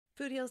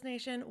Food Heals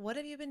Nation, what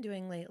have you been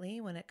doing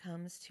lately when it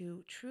comes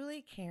to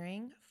truly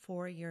caring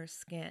for your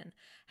skin?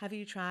 Have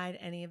you tried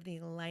any of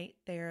the light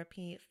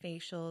therapy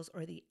facials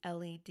or the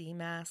LED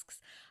masks?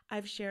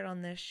 I've shared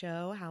on this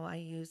show how I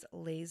use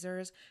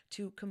lasers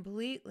to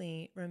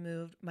completely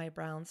remove my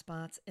brown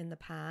spots in the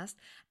past,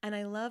 and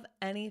I love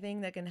anything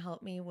that can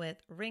help me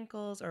with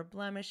wrinkles or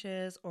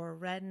blemishes or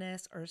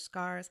redness or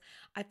scars.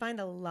 I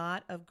find a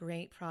lot of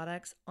great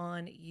products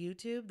on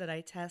YouTube that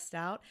I test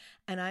out,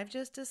 and I've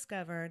just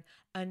discovered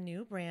a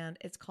new brand.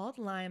 It's called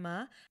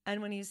Lima.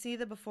 And when you see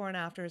the before and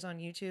afters on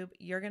YouTube,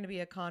 you're going to be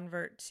a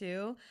convert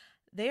too.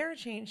 They are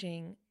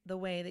changing the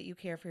way that you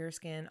care for your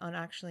skin on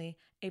actually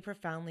a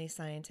profoundly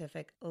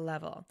scientific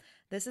level.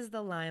 This is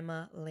the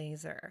Lima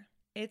laser.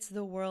 It's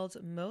the world's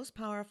most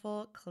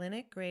powerful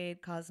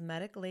clinic-grade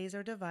cosmetic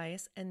laser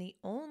device and the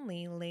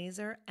only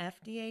laser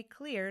FDA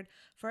cleared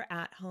for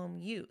at-home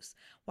use.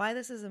 Why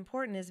this is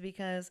important is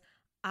because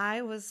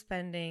I was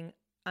spending,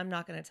 I'm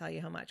not going to tell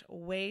you how much,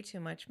 way too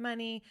much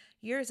money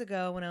years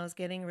ago when I was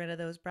getting rid of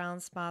those brown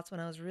spots,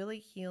 when I was really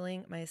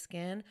healing my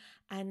skin.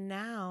 And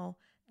now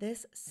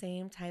this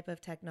same type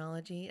of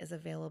technology is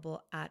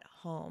available at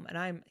home, and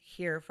I'm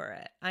here for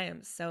it. I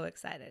am so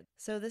excited.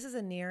 So this is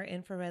a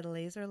near-infrared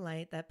laser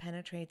light that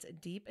penetrates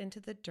deep into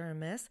the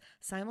dermis,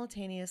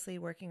 simultaneously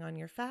working on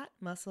your fat,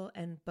 muscle,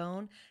 and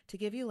bone to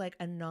give you like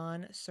a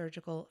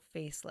non-surgical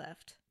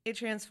facelift. It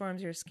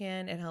transforms your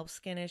skin. It helps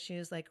skin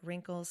issues like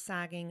wrinkles,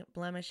 sagging,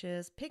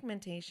 blemishes,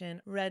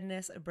 pigmentation,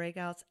 redness,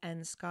 breakouts,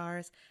 and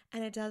scars.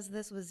 And it does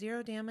this with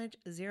zero damage,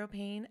 zero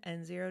pain,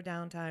 and zero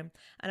downtime.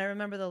 And I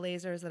remember the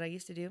lasers that I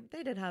used to do,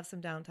 they did have some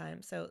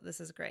downtime, so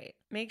this is great.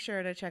 Make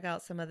sure to check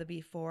out some of the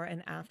before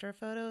and after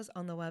photos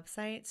on the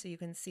website so you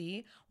can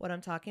see what I'm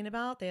talking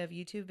about. They have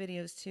YouTube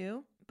videos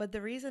too. But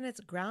the reason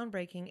it's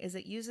groundbreaking is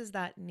it uses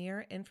that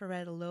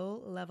near-infrared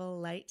low-level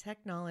light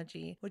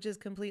technology, which is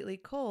completely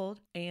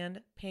cold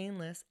and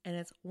painless, and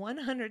it's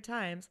 100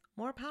 times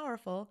more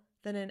powerful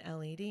than an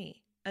LED.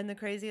 And the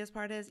craziest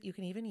part is you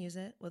can even use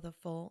it with a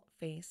full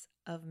face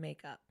of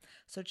makeup.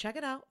 So check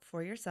it out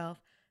for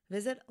yourself.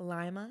 Visit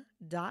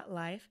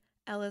lima.life.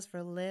 L is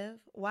for live,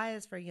 Y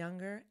is for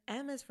younger,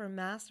 M is for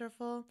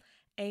masterful,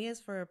 A is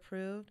for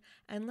approved,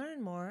 and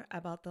learn more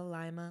about the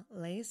Lima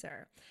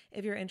laser.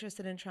 If you're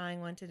interested in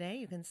trying one today,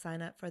 you can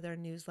sign up for their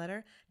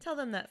newsletter. Tell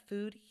them that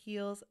Food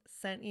Heals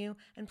sent you,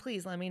 and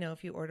please let me know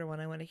if you order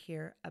one. I want to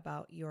hear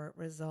about your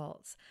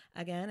results.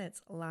 Again,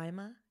 it's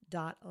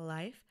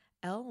lima.life,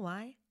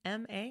 Lyma.life.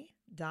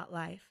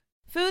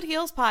 Food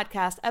Heals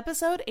Podcast,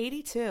 episode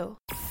 82.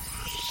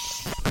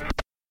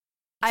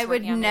 I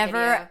would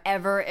never,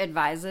 ever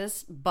advise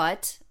this,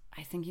 but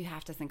I think you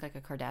have to think like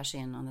a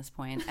Kardashian on this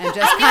point and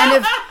just kind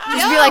of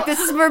just be like, this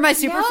is for my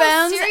super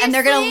fans, and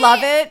they're going to love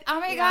it. Oh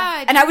my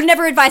God. And I would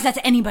never advise that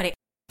to anybody.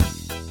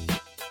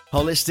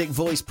 Holistic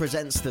Voice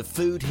presents the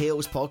Food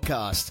Heals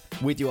Podcast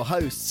with your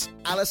hosts,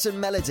 Alison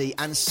Melody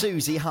and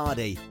Susie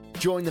Hardy.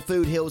 Join the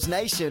Food Heals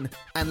Nation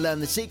and learn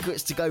the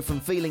secrets to go from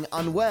feeling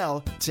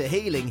unwell to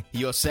healing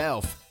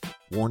yourself.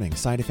 Warning,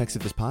 side effects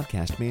of this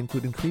podcast may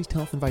include increased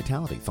health and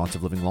vitality, thoughts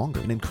of living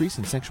longer, an increase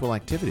in sexual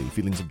activity,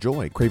 feelings of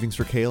joy, cravings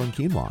for kale and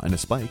quinoa, and a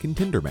spike in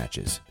Tinder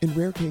matches. In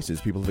rare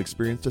cases, people have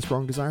experienced a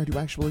strong desire to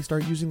actually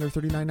start using their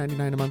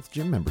 $39.99 a month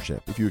gym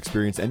membership. If you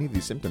experience any of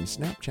these symptoms,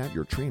 Snapchat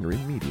your trainer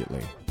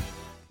immediately.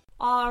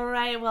 All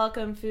right,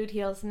 welcome Food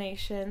Heals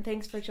Nation.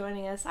 Thanks for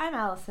joining us. I'm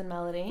Alison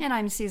Melody. And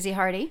I'm Susie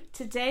Hardy.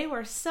 Today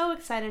we're so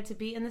excited to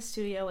be in the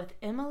studio with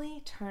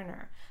Emily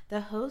Turner,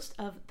 the host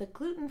of the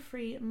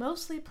gluten-free,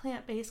 mostly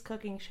plant-based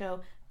cooking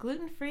show,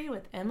 Gluten-Free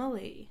with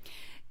Emily.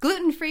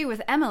 Gluten-Free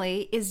with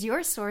Emily is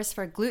your source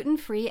for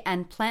gluten-free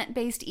and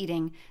plant-based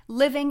eating,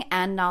 living,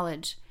 and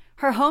knowledge.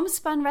 Her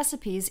homespun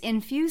recipes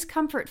infuse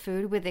comfort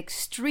food with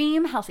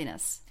extreme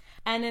healthiness.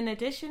 And in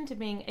addition to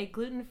being a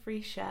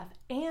gluten-free chef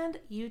and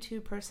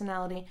YouTube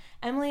personality,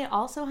 Emily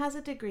also has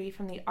a degree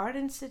from the Art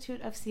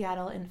Institute of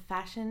Seattle in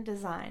fashion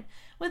design.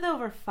 With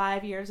over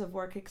 5 years of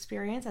work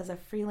experience as a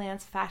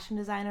freelance fashion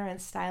designer and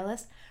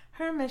stylist,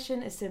 her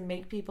mission is to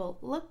make people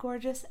look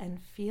gorgeous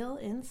and feel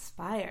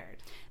inspired.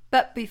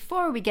 But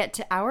before we get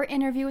to our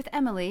interview with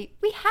Emily,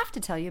 we have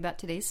to tell you about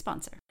today's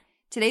sponsor.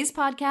 Today's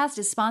podcast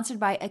is sponsored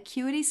by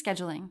Acuity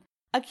Scheduling.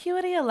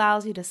 Acuity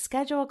allows you to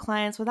schedule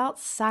clients without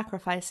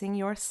sacrificing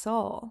your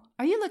soul.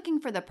 Are you looking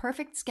for the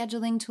perfect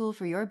scheduling tool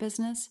for your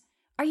business?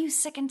 Are you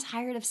sick and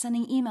tired of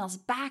sending emails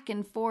back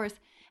and forth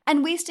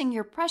and wasting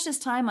your precious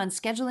time on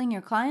scheduling your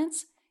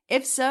clients?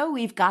 If so,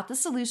 we've got the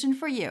solution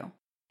for you.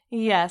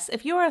 Yes,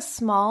 if you are a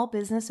small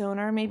business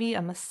owner, maybe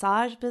a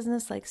massage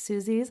business like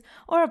Susie's,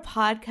 or a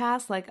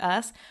podcast like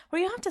us, where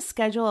you have to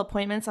schedule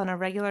appointments on a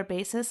regular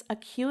basis,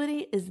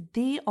 Acuity is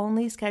the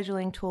only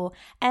scheduling tool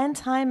and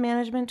time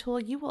management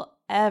tool you will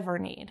ever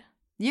need.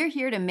 You're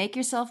here to make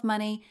yourself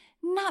money,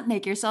 not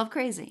make yourself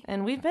crazy.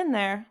 And we've been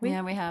there. We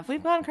have.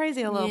 We've gone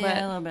crazy a little bit.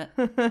 Yeah, a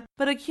little bit.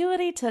 But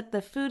Acuity took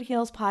the Food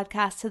Heals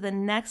podcast to the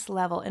next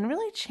level and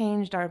really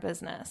changed our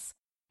business.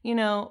 You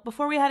know,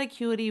 before we had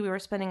Acuity, we were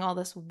spending all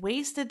this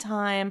wasted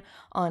time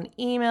on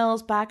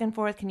emails back and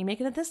forth. Can you make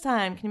it at this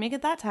time? Can you make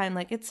it that time?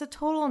 Like, it's a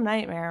total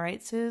nightmare,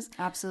 right, Suze?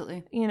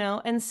 Absolutely. You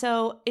know, and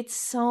so it's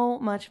so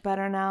much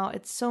better now.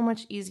 It's so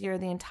much easier.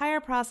 The entire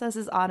process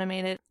is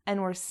automated,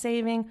 and we're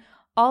saving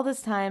all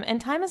this time. And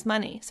time is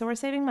money, so we're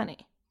saving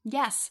money.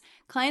 Yes,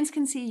 clients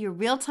can see your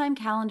real-time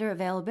calendar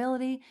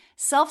availability,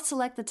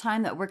 self-select the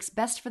time that works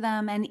best for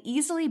them, and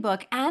easily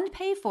book and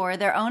pay for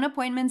their own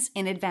appointments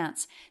in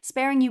advance,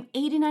 sparing you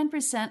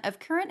 89% of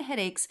current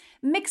headaches,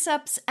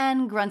 mix-ups,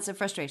 and grunts of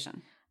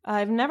frustration.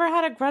 I've never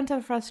had a grunt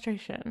of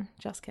frustration.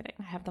 Just kidding.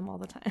 I have them all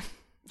the time.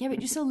 Yeah,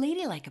 but you're so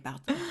ladylike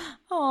about them.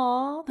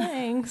 Aw,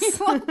 thanks.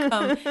 You're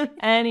welcome.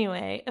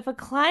 Anyway, if a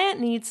client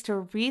needs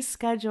to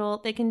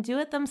reschedule, they can do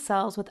it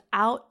themselves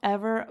without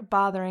ever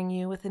bothering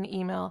you with an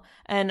email.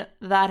 And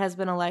that has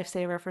been a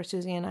lifesaver for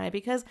Susie and I,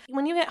 because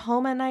when you get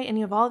home at night and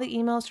you have all the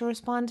emails to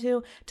respond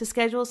to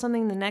schedule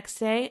something the next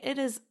day, it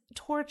is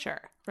torture.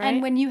 Right?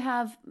 And when you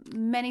have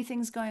many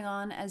things going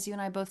on, as you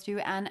and I both do,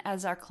 and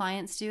as our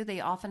clients do,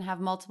 they often have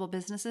multiple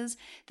businesses,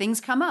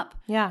 things come up.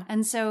 Yeah.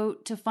 And so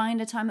to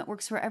find a time that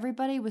works for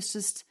everybody was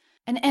just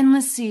an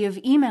endless sea of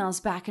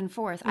emails back and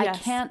forth. Yes. I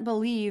can't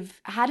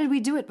believe, how did we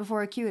do it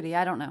before Acuity?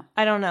 I don't know.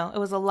 I don't know. It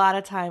was a lot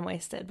of time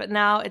wasted, but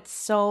now it's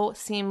so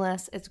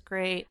seamless. It's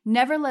great.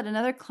 Never let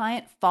another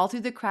client fall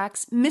through the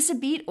cracks, miss a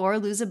beat, or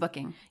lose a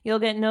booking. You'll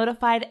get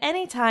notified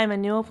anytime a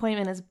new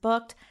appointment is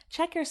booked.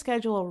 Check your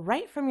schedule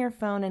right from your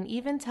phone and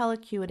even tell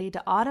Acuity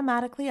to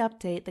automatically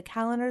update the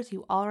calendars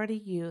you already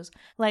use,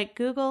 like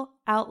Google,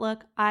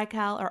 Outlook,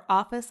 iCal, or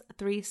Office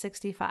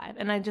 365.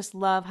 And I just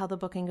love how the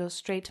booking goes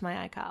straight to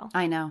my iCal.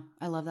 I know.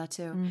 I love that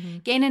too. Mm-hmm.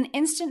 Gain an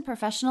instant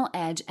professional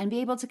edge and be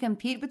able to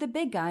compete with the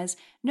big guys,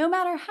 no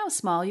matter how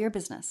small your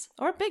business.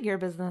 Or big your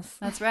business.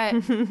 That's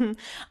right.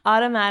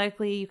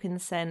 Automatically, you can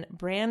send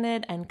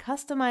branded and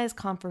customized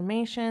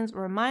confirmations,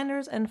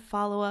 reminders, and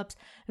follow-ups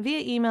via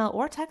email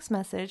or text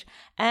message.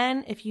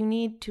 And if you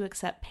need to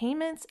accept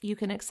payments, you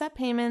can accept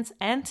payments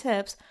and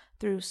tips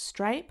through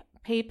Stripe,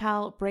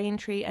 PayPal,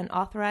 Braintree, and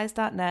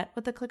Authorize.net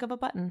with the click of a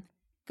button.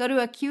 Go to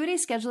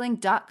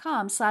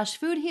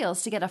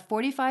acuityscheduling.com/foodheals to get a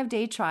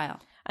 45-day trial.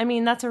 I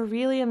mean, that's a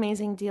really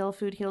amazing deal,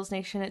 Food Heals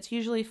Nation. It's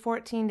usually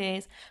 14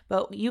 days,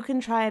 but you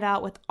can try it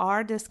out with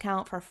our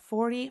discount for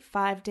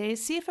 45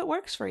 days. See if it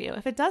works for you.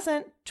 If it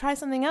doesn't, try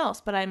something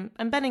else, but I'm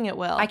betting it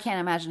will. I can't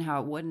imagine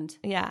how it wouldn't.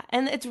 Yeah,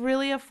 and it's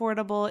really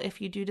affordable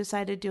if you do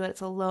decide to do it.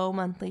 It's a low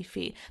monthly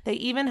fee. They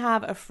even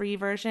have a free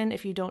version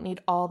if you don't need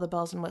all the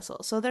bells and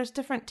whistles. So there's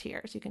different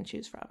tiers you can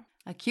choose from.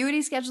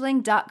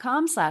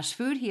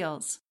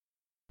 acuityscheduling.com/foodheals.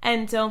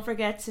 And don't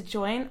forget to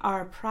join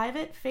our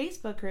private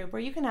Facebook group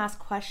where you can ask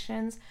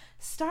questions,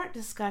 start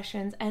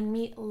discussions, and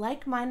meet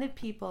like-minded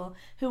people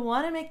who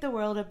want to make the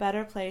world a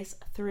better place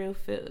through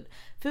food.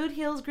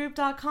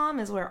 Foodhealsgroup.com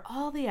is where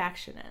all the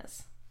action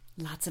is.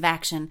 Lots of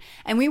action.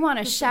 And we want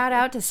to shout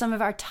out to some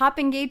of our top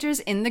engagers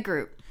in the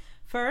group.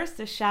 First,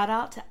 a shout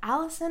out to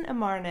Allison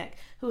Amarnik,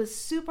 who is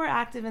super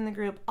active in the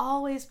group,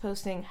 always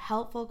posting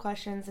helpful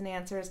questions and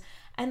answers.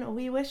 And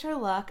we wish her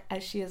luck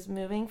as she is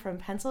moving from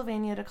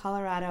Pennsylvania to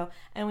Colorado,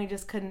 and we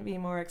just couldn't be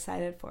more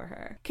excited for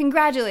her.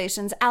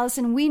 Congratulations,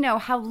 Allison. We know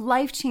how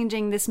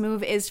life-changing this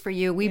move is for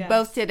you. We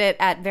both did it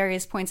at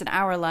various points in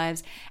our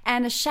lives.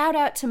 And a shout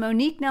out to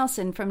Monique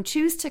Nelson from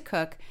Choose to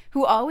Cook,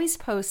 who always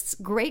posts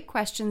great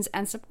questions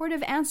and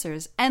supportive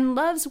answers and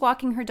loves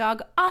walking her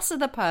dog, Asa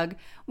the Pug,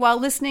 while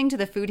listening to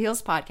the Food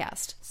Heals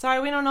podcast.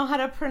 Sorry, we don't know how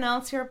to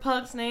pronounce your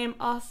pug's name,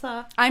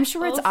 Asa. I'm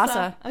sure it's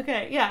Asa.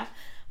 Okay, yeah.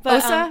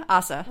 But,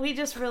 Asa. We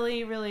just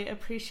really, really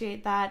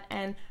appreciate that.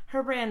 And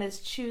her brand is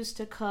Choose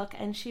to Cook,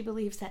 and she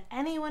believes that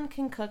anyone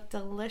can cook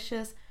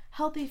delicious,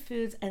 healthy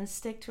foods and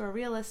stick to a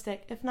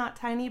realistic, if not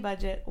tiny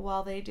budget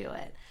while they do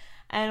it.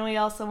 And we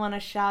also want to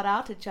shout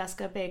out to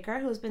Jessica Baker,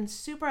 who has been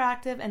super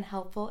active and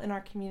helpful in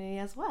our community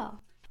as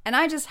well. And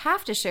I just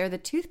have to share the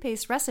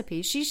toothpaste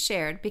recipe she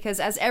shared because,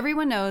 as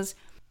everyone knows,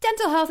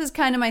 dental health is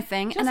kind of my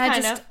thing. I'm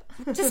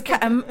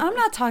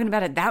not talking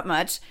about it that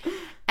much.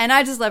 And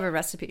I just love her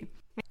recipe.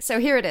 So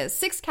here it is.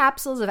 6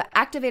 capsules of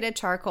activated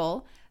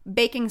charcoal,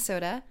 baking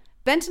soda,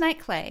 bentonite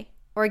clay,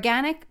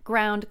 organic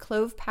ground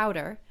clove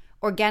powder,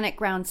 organic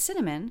ground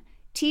cinnamon,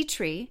 tea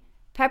tree,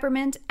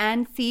 peppermint,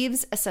 and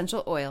thieves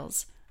essential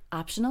oils.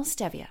 Optional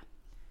stevia.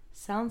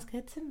 Sounds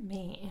good to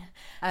me.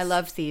 I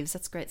love thieves.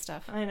 That's great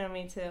stuff. I know,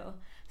 me too.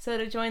 So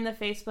to join the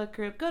Facebook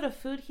group, go to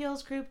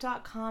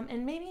foodhealsgroup.com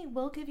and maybe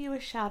we'll give you a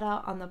shout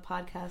out on the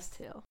podcast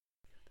too.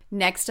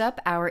 Next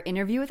up, our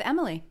interview with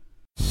Emily.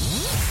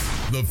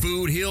 The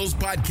Food Heals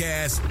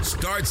Podcast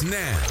starts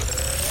now.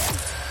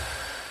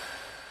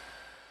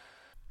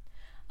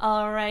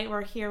 All right,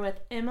 we're here with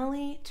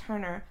Emily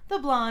Turner, the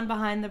blonde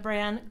behind the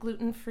brand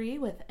Gluten Free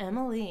with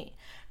Emily.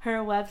 Her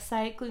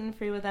website,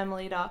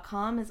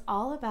 glutenfreewithemily.com, is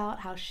all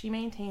about how she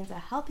maintains a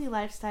healthy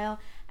lifestyle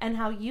and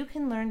how you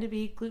can learn to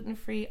be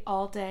gluten-free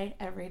all day,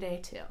 every day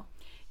too.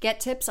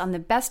 Get tips on the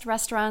best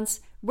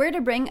restaurants, where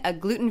to bring a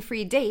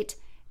gluten-free date,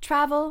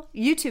 travel,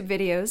 YouTube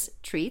videos,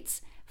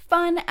 treats,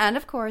 fun, and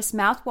of course,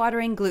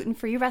 mouth-watering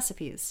gluten-free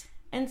recipes.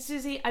 And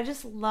Susie, I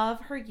just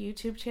love her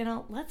YouTube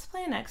channel. Let's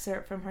play an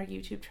excerpt from her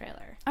YouTube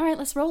trailer. All right,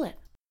 let's roll it.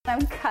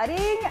 I'm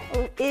cutting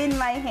in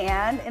my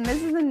hand, and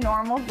this is a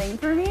normal thing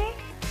for me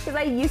because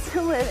I used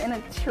to live in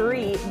a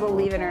tree,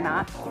 believe it or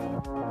not.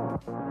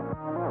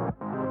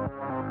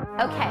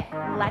 Okay,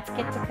 let's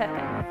get to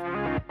cooking.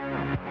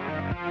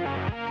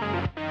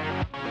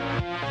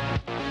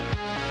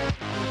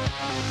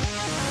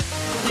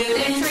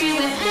 Gluten-free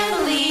with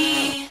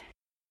Emily.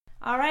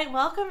 All right,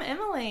 welcome,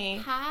 Emily.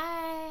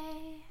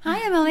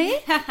 Hi, Emily.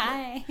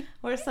 Hi.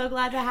 We're so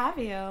glad to have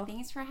you.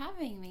 Thanks for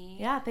having me.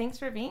 Yeah, thanks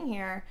for being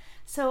here.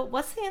 So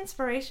what's the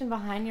inspiration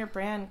behind your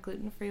brand,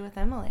 Gluten-Free with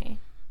Emily?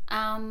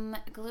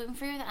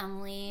 Gluten-free with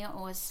Emily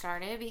was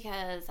started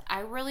because I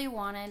really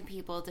wanted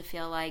people to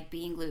feel like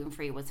being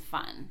gluten-free was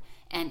fun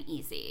and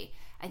easy.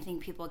 I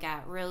think people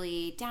get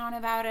really down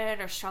about it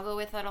or struggle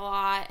with it a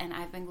lot, and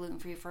I've been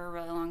gluten-free for a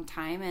really long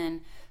time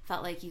and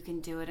felt like you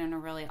can do it in a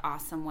really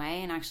awesome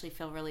way and actually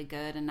feel really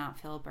good and not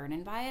feel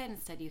burdened by it.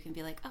 Instead, you can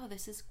be like, oh,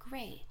 this is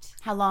great.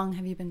 How long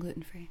have you been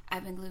gluten-free?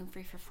 I've been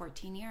gluten-free for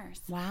 14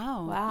 years.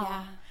 Wow.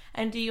 Yeah.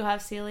 And do you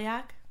have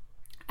celiac?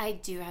 I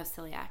do have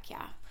celiac,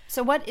 yeah.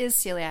 So what is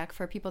celiac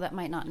for people that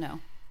might not know?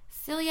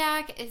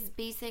 Celiac is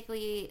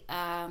basically,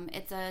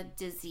 it's a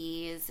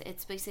disease.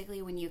 It's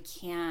basically when you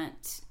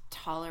can't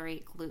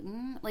tolerate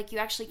gluten. Like you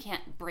actually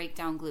can't break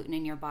down gluten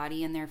in your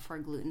body, and therefore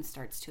gluten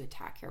starts to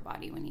attack your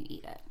body when you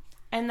eat it.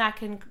 And that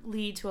can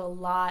lead to a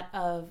lot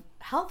of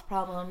health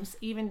problems,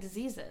 even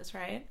diseases,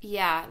 right?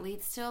 Yeah, it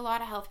leads to a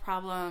lot of health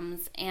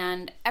problems.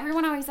 And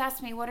everyone always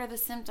asks me, what are the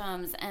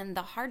symptoms? And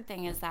the hard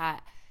thing is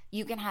that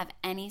you can have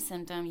any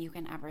symptom you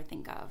can ever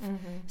think of.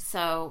 Mm-hmm.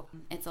 So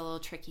it's a little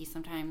tricky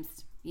sometimes.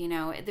 You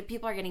know, the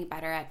people are getting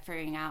better at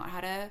figuring out how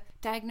to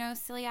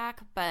diagnose celiac,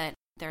 but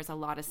there's a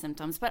lot of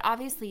symptoms. But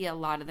obviously a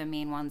lot of the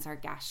main ones are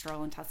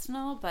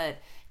gastrointestinal, but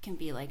can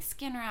be like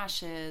skin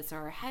rashes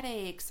or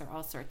headaches or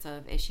all sorts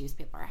of issues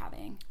people are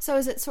having. So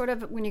is it sort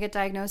of, when you get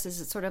diagnosed, is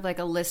it sort of like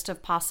a list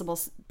of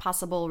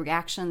possible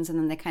reactions, and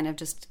then they kind of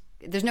just,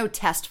 there's no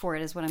test for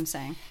it is what I'm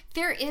saying?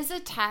 There is a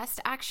test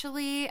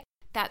actually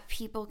that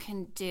people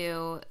can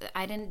do.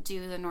 I didn't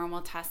do the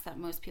normal test that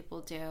most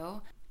people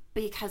do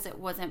because it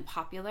wasn't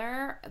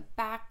popular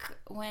back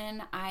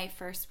when I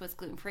first was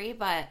gluten-free,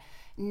 but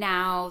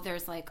now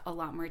there's like a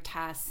lot more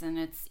tests and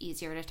it's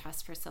easier to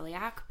test for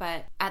celiac.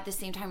 But at the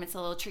same time, it's a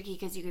little tricky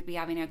because you could be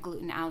having a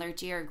gluten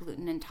allergy or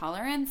gluten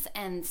intolerance,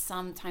 and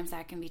sometimes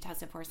that can be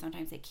tested for,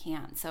 sometimes it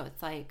can't. So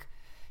it's like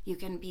you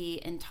can be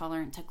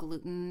intolerant to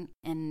gluten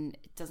and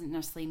it doesn't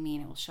necessarily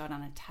mean it will show it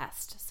on a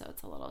test. So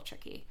it's a little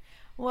tricky.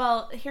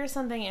 Well, here's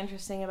something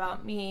interesting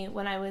about me.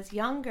 When I was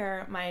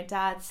younger, my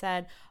dad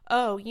said,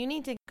 oh, you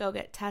need to go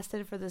get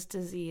tested for this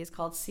disease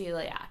called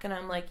celiac. And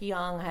I'm like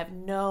young, I have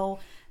no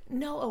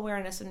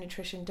awareness of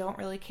nutrition, don't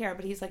really care.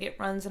 But he's like, it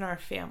runs in our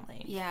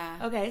family. Yeah.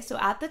 Okay, so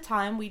at the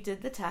time we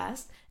did the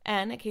test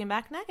and it came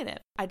back negative.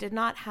 I did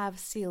not have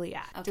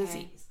celiac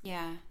disease.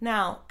 Yeah.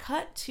 Now,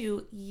 cut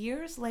to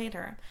years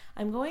later,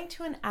 I'm going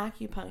to an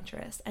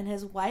acupuncturist and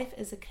his wife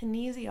is a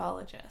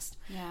kinesiologist.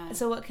 Yeah.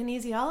 So what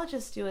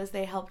kinesiologists do is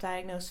they help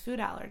diagnose food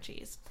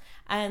allergies.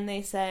 And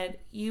they said,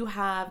 you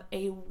have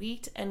a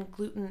wheat and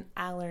gluten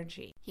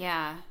allergy.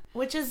 Yeah.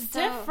 Which is So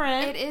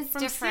different it is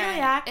from different.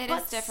 celiac, It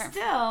but is different.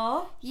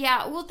 still.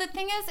 Yeah, well, the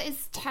thing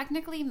is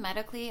technically,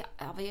 medically,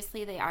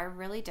 obviously they are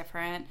really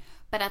different,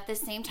 but at the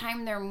same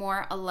time, they're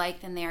more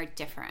alike than they are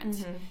different.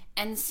 Mm-hmm.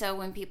 And so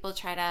when people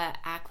try to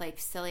act like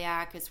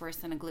celiac is worse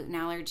than a gluten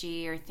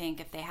allergy, or think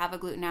if they have a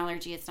gluten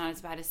allergy, it's not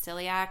as bad as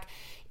celiac,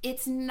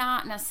 it's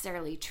not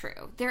necessarily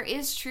true. There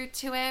is truth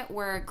to it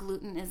where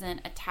gluten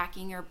isn't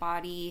attacking your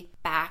body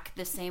back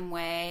the same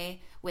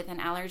way with an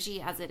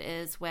allergy as it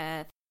is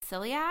with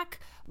celiac,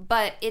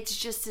 but it's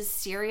just as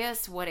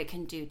serious what it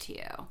can do to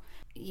you.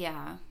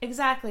 Yeah.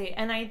 Exactly.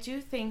 And I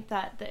do think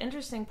that the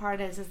interesting part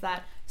is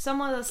that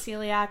someone with a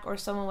celiac or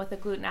someone with a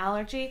gluten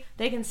allergy,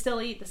 they can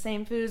still eat the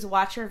same foods,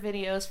 watch your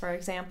videos, for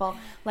example,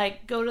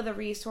 like go to the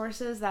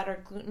resources that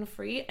are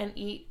gluten-free and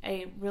eat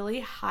a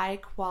really high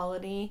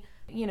quality,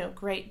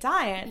 great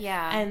diet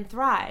and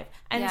thrive.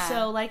 And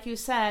so, like you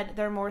said,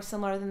 they're more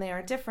similar than they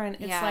are different.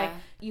 It's like,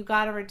 you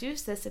got to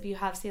reduce this if you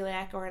have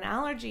celiac or an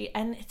allergy.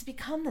 And it's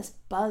become this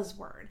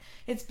buzzword.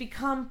 It's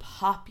become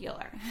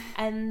popular.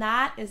 And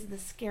that is the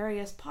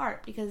scariest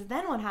part, because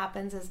then what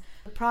happens is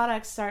the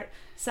products start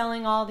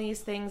selling all these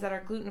things that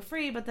are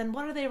gluten-free, but then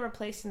what are they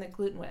replacing the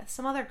gluten with?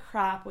 Some other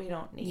crap we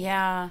don't need.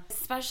 Yeah.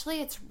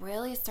 Especially, it's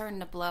really starting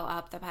to blow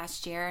up the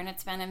past year, and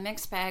it's been a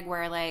mixed bag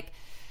where, like,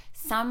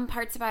 some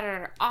parts about it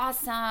are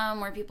awesome,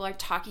 where people are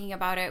talking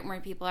about it,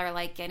 where people are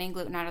like getting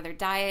gluten out of their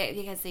diet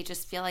because they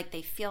just feel like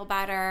they feel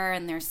better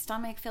and their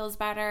stomach feels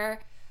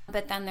better.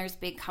 But then there's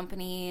big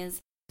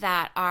companies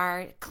that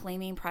are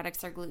claiming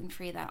products are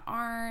gluten-free that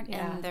aren't,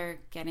 and they're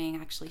getting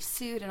actually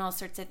sued, and all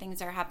sorts of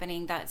things are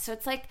happening. So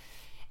it's like,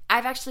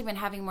 I've actually been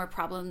having more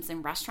problems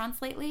in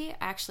restaurants lately. I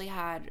actually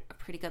had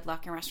pretty good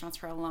luck in restaurants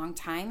for a long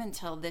time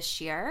until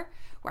this year,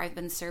 where I've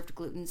been served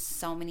gluten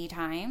so many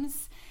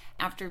times.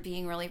 after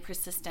being really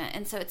persistent.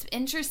 And so it's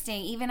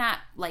interesting, even at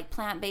like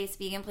plant-based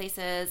vegan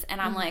places, and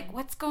I'm like,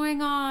 what's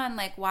going on?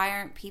 Like, why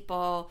aren't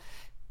people,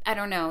 I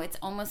don't know, it's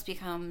almost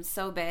become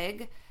so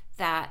big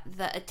that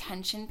the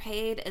attention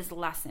paid is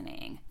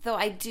lessening. Though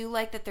I do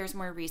like that there's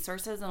more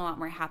resources and a lot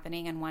more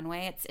happening in one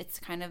way. It's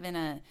kind of in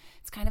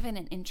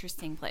an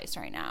interesting place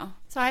right now.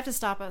 So I have to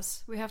stop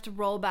us. We have to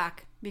roll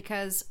back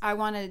because I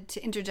wanted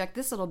to interject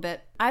this little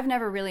bit. I've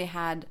never really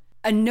had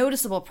a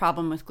noticeable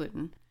problem with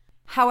gluten.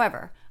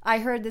 However, I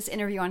heard this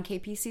interview on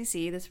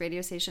KPCC, this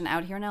radio station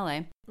out here in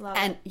LA. Love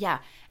and it. Yeah,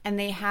 and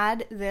they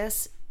had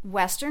this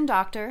Western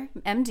doctor,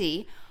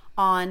 MD,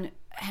 on,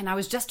 and I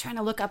was just trying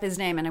to look up his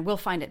name, and I will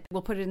find it.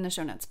 We'll put it in the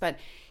show notes. But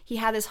he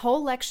had this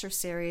whole lecture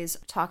series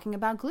talking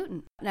about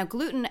gluten. Now,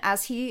 gluten,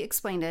 as he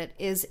explained it,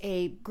 is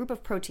a group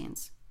of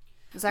proteins.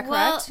 Is that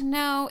correct? Well,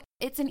 no,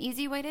 it's an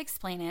easy way to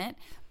explain it,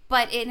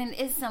 but it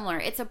is similar.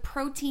 It's a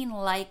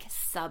protein-like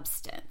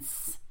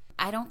substance.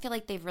 I don't feel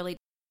like they've really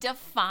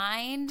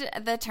defined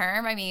the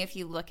term. I mean, if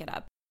you look it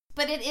up.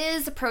 But it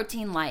is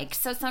protein-like.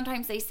 So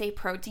sometimes they say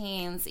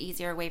proteins,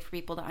 easier way for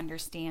people to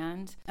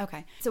understand.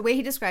 Okay. So the way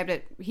he described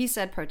it, he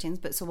said proteins,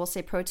 but so we'll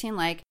say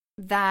protein-like.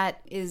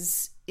 That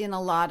is in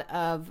a lot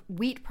of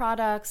wheat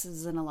products,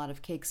 is in a lot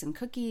of cakes and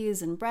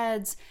cookies and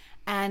breads.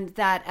 And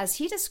that, as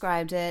he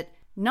described it,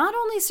 not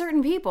only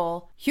certain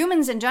people,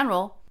 humans in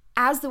general,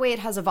 as the way it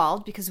has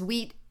evolved, because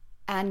wheat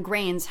and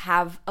grains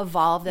have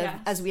evolved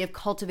as we have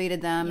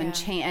cultivated them and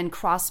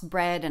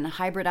crossbred and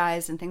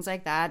hybridized and things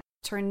like that,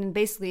 turned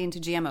basically into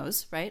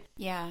GMOs, right?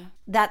 Yeah.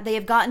 That they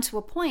have gotten to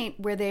a point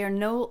where they are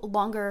no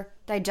longer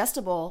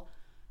digestible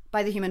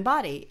by the human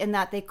body, in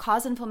that they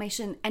cause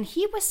inflammation. And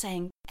he was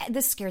saying,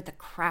 this scared the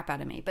crap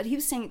out of me, but he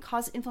was saying it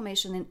caused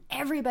inflammation in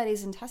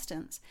everybody's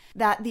intestines,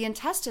 that the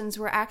intestines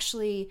were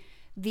actually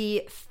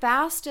the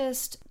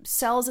fastest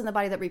cells in the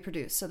body that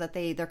reproduce, so that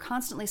they're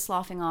constantly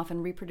sloughing off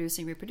and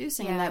reproducing,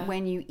 and that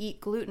when you eat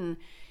gluten,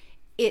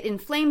 it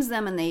inflames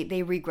them and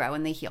they regrow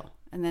and they heal.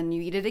 And then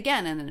you eat it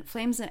again and then it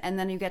inflames it, and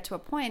then you get to a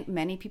point,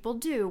 many people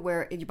do,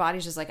 where your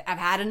body's just like, I've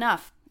had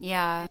enough.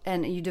 Yeah.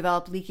 And you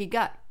develop leaky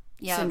gut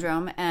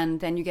syndrome, and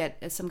then you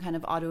get some kind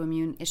of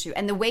autoimmune issue.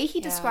 And the way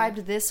he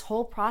described this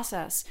whole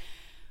process,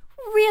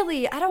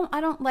 really, I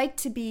don't like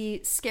to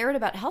be scared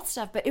about health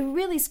stuff, but it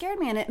really scared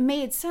me, and it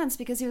made sense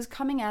because he was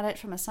coming at it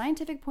from a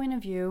scientific point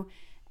of view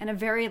and a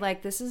very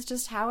like, this is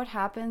just how it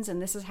happens,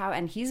 and this is how,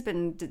 and he's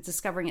been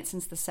discovering it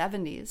since the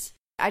 70s.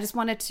 I just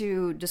wanted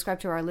to describe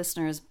to our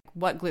listeners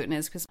what gluten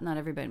is, because not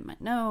everybody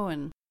might know,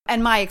 and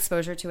my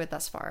exposure to it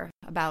thus far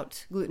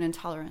about gluten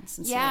intolerance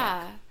and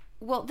celiac.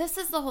 Well, this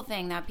is the whole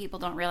thing that people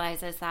don't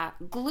realize, is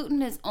that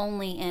gluten is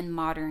only in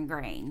modern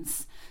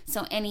grains.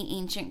 So any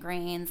ancient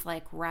grains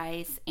like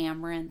rice,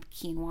 amaranth,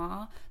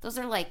 quinoa, those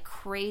are like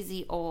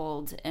crazy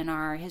old in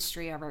our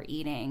history of our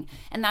eating.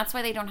 And that's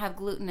why they don't have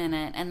gluten in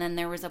it. And then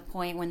there was a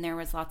point when there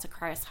was lots of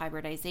cross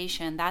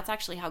hybridization. That's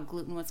actually how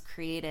gluten was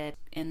created,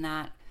 in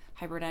that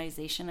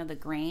hybridization of the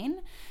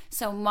grain.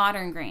 So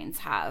modern grains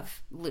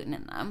have gluten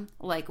in them,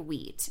 like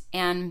wheat.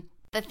 And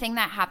the thing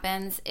that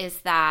happens is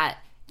that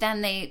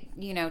then they,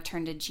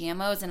 turn to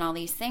GMOs and all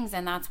these things.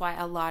 And that's why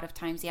a lot of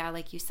times,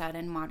 like you said,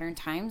 in modern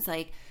times,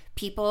 like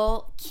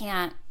people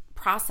can't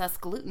process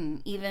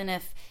gluten, even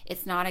if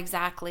it's not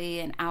exactly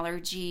an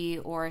allergy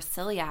or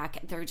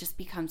celiac. There just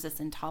becomes this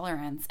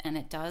intolerance, and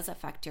it does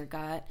affect your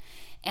gut.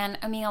 And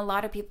I mean, a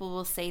lot of people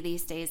will say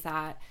these days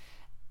that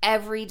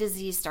every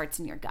disease starts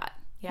in your gut.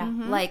 Yeah.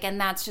 Mm-hmm.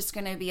 And that's just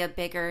going to be a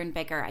bigger and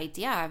bigger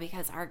idea,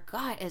 because our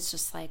gut is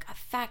just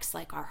affects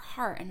our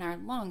heart and our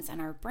lungs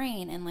and our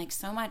brain and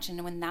so much.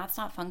 And when that's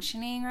not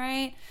functioning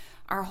right,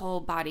 our whole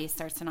body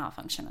starts to not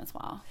function as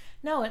well.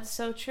 No, it's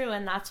so true.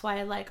 And that's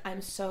why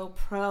I'm so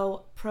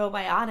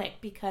probiotic,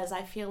 because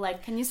I feel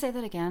like... Can you say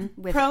that again?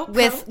 With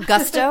with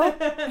gusto?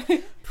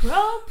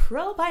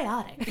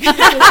 Probiotic.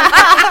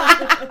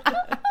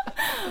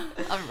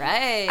 All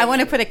right. I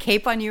want to put a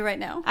cape on you right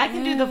now. I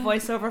can do the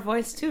voiceover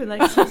voice too.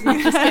 Just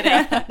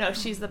kidding. No,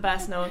 she's the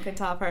best. No one can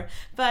top her.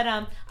 But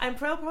I'm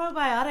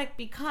probiotic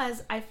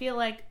because I feel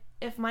like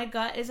if my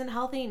gut isn't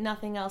healthy,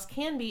 nothing else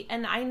can be.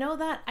 And I know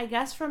that, I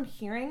guess, from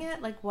hearing it,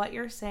 what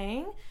you're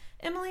saying,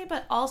 Emily,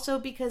 but also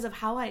because of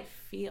how I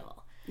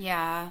feel.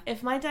 Yeah.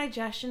 If my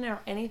digestion or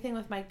anything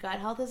with my gut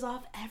health is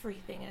off,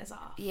 everything is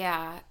off.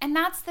 Yeah. And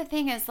that's the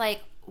thing, is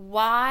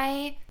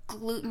why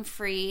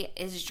gluten-free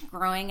is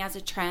growing as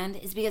a trend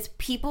is because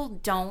people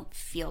don't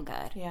feel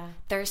good. Yeah.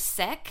 They're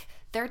sick.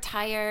 They're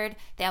tired.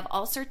 They have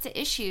all sorts of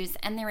issues.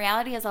 And the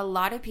reality is a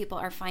lot of people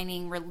are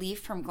finding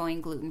relief from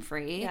going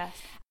gluten-free. Yes.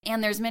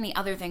 And there's many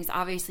other things,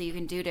 obviously, you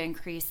can do to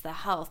increase the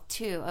health,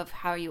 too, of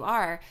how you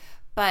are.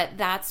 But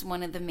that's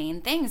one of the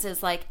main things,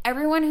 is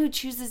everyone who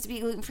chooses to be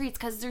gluten-free, it's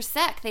because they're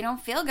sick. They don't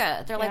feel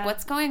good. They're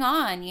what's going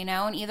on,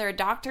 And either a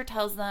doctor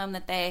tells them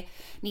that they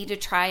need to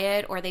try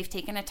it, or they've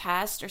taken a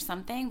test or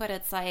something. But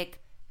it's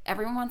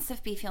everyone wants to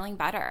be feeling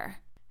better.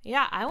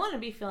 Yeah, I want to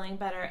be feeling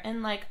better.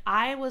 And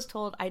I was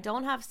told I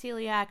don't have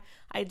celiac.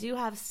 I do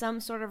have some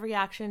sort of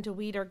reaction to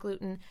wheat or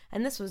gluten.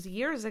 And this was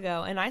years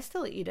ago, and I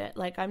still eat it.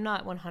 I'm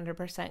not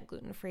 100%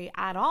 gluten-free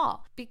at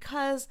all,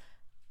 because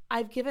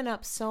I've given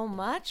up so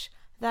much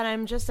that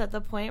I'm just at the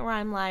point where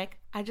I'm like,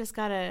 I just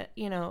gotta,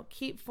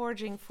 keep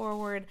forging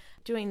forward,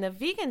 doing the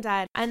vegan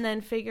diet, and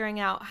then figuring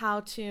out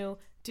how to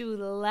do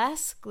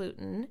less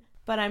gluten,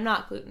 but I'm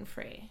not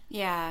gluten-free.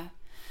 Yeah.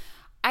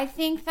 I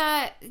think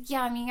that,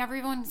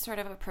 everyone sort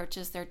of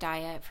approaches their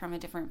diet from a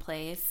different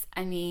place.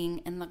 I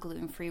mean, in the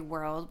gluten-free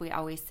world, we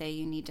always say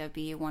you need to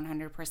be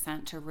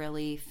 100% to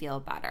really feel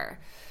better.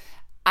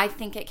 I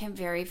think it can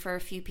vary for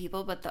a few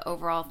people, but the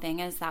overall thing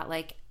is that,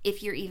 like,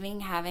 if you're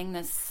even having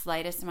the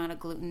slightest amount of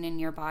gluten in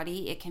your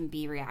body, it can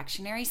be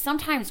reactionary.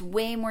 Sometimes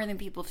way more than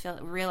people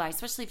realize,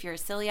 especially if you're a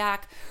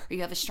celiac or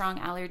you have a strong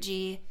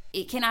allergy.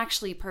 It can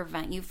actually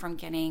prevent you from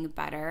getting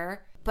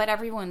better. But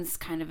everyone's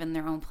kind of in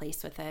their own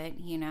place with it,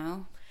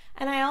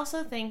 And I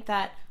also think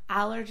that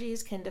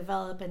allergies can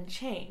develop and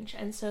change.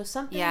 And so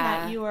something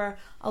that you were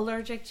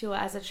allergic to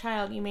as a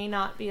child, you may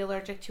not be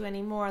allergic to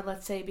anymore,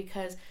 let's say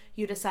because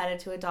you decided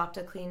to adopt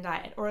a clean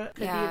diet. Or it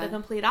could be the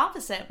complete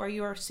opposite, where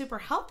you were super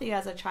healthy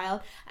as a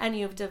child and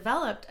you've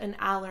developed an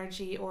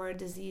allergy or a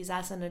disease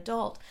as an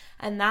adult.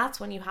 And that's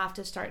when you have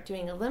to start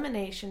doing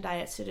elimination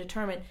diets to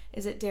determine,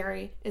 is it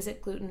dairy, is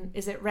it gluten,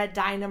 is it red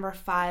dye number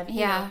 5?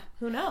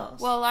 Who knows?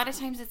 Well, a lot of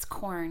times it's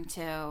corn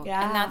too.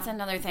 Yeah. And that's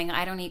another thing.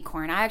 I don't eat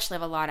corn. I actually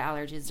have a lot of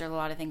allergies. There are a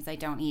lot of things I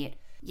don't eat.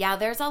 Yeah,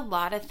 there's a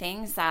lot of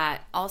things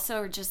that also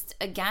are just,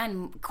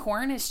 again,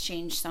 corn has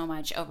changed so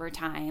much over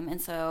time. And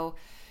so,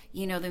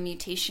 the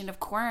mutation of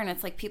corn,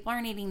 it's like people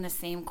aren't eating the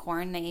same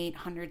corn they ate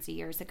hundreds of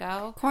years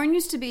ago. Corn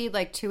used to be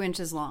like 2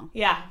 inches long.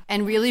 Yeah.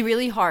 And really,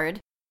 really hard.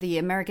 The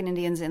American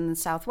Indians in the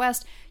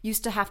Southwest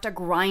used to have to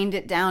grind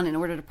it down in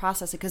order to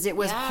process it because it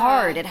was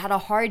hard. It had a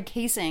hard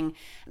casing.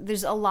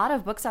 There's a lot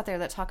of books out there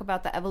that talk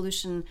about the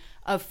evolution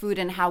of food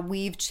and how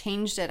we've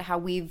changed it, how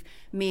we've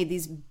made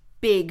these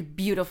big,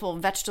 beautiful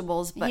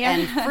vegetables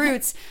and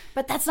fruits,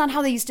 but that's not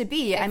how they used to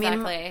be. Exactly.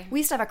 I mean,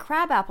 we used to have a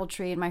crabapple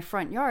tree in my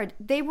front yard.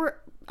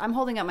 I'm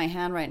holding up my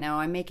hand right now.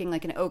 I'm making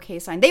like an okay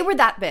sign. They were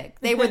that big.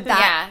 They were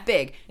that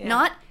big. Yeah.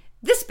 Not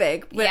this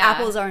big, but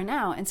apples are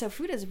now. And so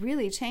food has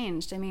really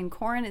changed. I mean,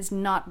 corn is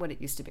not what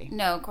it used to be.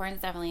 No, corn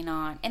is definitely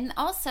not. And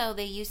also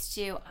they used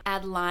to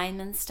add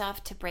lime and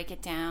stuff to break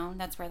it down.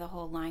 That's where the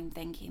whole lime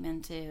thing came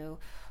into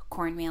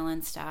cornmeal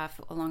and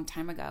stuff a long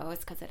time ago.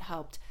 It's because it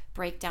helped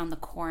break down the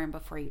corn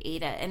before you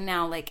ate it. And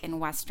now, like, in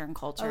Western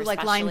culture,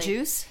 like lime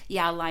juice?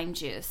 Yeah, lime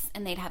juice.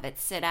 And they'd have it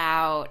sit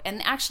out.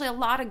 And actually a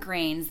lot of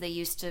grains they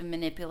used to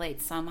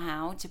manipulate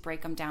somehow to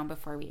break them down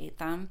before we ate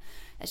them.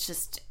 It's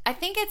just, I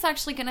think it's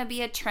actually going to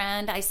be a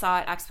trend. I saw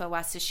at Expo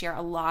West this year,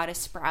 a lot of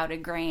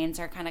sprouted grains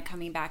are kind of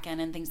coming back in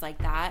and things like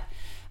that,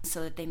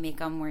 so that they make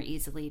them more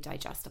easily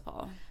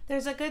digestible.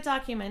 There's a good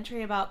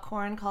documentary about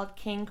corn called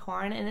King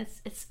Corn, and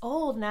it's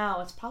old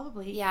now. It's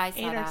probably 8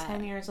 or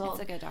 10 years old.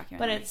 It's a good documentary.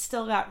 But it's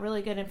still got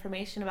really good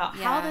information about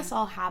how this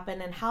all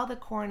happened and how the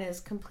corn is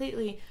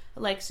completely,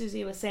 like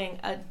Susie was saying,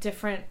 a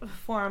different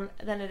form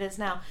than it is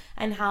now.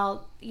 And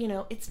how,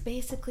 it's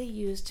basically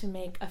used to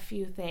make a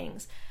few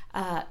things.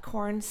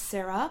 Corn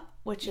syrup,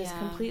 which is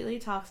completely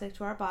toxic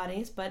to our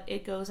bodies, but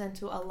it goes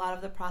into a lot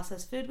of the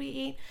processed food we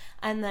eat,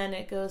 and then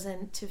it goes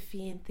in to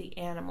feed the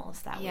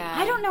animals that we eat.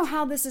 I don't know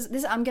how this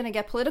is. I'm going to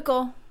get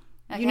political.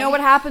 Okay. You know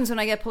what happens when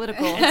I get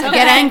political. I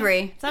get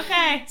angry. It's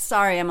okay.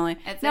 Sorry, Emily.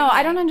 It's no, okay.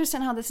 I don't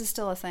understand how this is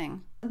still a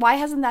thing. Why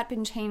hasn't that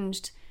been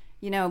changed?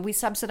 We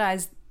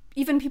subsidize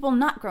even people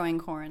not growing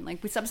corn.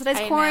 Like, we subsidize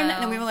corn,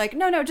 and then we were like,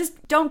 no,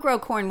 just don't grow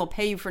corn. We'll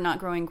pay you for not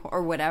growing corn,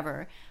 or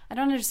whatever. I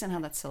don't understand how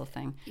that's still a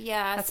thing.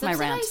 Yeah, that's my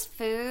rant. Subsidized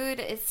food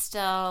is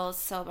still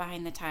so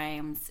behind the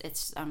times.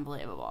 It's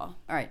unbelievable.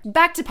 All right,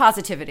 back to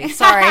positivity.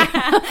 Sorry.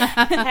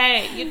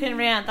 Hey, you can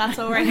rant. That's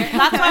what we're here.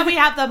 That's why we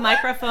have the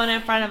microphone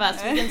in front of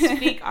us. We can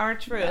speak our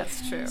truth.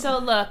 That's true. So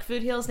look,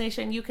 Food Heals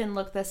Nation, you can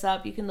look this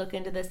up. You can look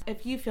into this.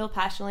 If you feel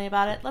passionately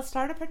about it, let's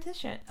start a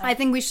petition. I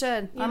think we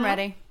should. I'm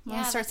ready. Yeah,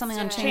 Let's start something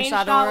on let's do it.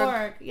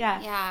 change.org.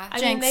 Yeah. I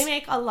Jinx. mean, they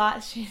make a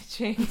lot.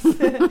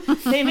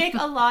 They make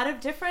a lot of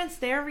difference.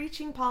 They're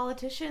reaching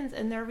politicians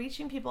and they're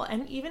reaching people.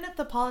 And even if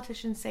the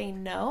politicians say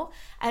no,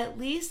 at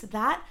least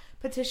that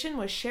petition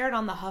was shared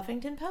on the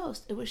Huffington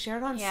Post. It was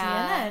shared on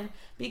CNN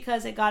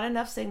because it got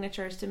enough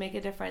signatures to make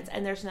a difference.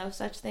 And there's no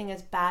such thing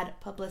as bad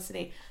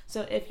publicity.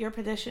 So if your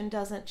petition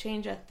doesn't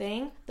change a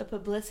thing, the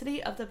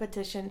publicity of the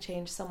petition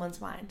changed someone's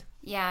mind.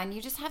 Yeah, and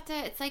you just have to,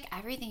 it's like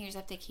everything, you just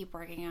have to keep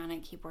working on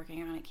it, keep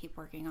working on it, keep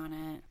working on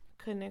it.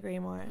 Couldn't agree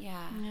more.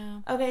 Yeah.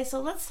 Okay, so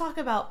let's talk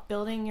about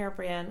building your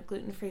brand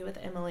gluten-free with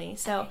Emily.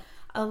 So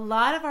a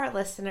lot of our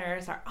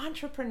listeners are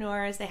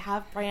entrepreneurs. They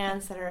have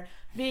brands that are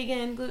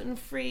vegan,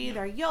 gluten-free.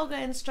 They're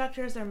yoga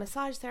instructors. They're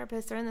massage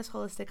therapists. They're in this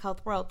holistic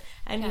health world.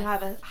 And you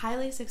have a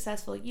highly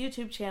successful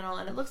YouTube channel.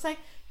 And it looks like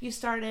you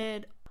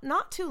started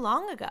not too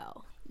long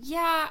ago.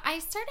 Yeah, I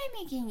started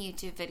making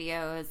YouTube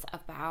videos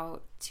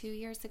about 2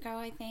 years ago,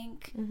 I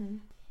think. Mm-hmm.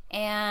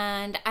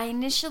 And I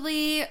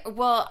honestly,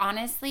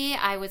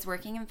 I was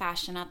working in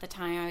fashion at the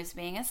time. I was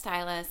being a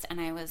stylist, and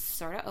I was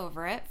sort of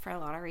over it for a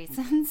lot of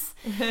reasons.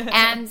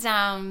 And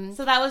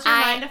so that was your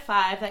 9 to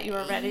 5 that you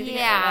were ready to get rid of.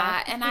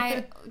 Yeah, and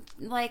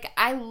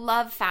I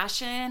love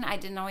fashion. I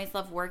didn't always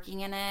love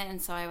working in it,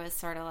 and so I was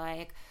sort of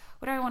like,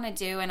 what do I want to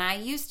do? And I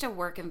used to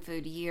work in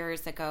food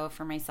years ago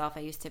for myself.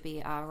 I used to be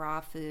a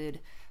raw food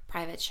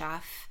private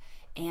chef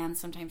and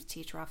sometimes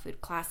teach raw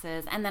food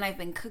classes. And then I've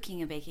been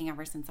cooking and baking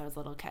ever since I was a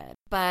little kid.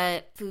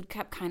 But food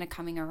kept kind of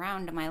coming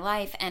around to my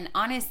life. And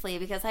honestly,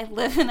 because I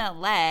live in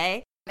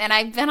LA and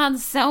I've been on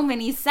so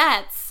many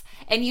sets,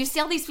 and you see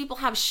all these people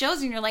have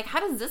shows and you're like,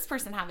 how does this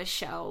person have a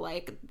show?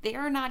 Like,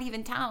 they're not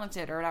even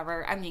talented or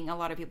whatever. I mean, a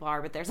lot of people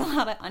are, but there's a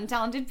lot of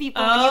untalented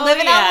people when you live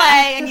in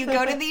LA and you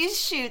go to these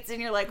shoots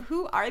and you're like,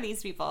 who are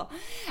these people?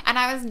 And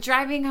I was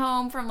driving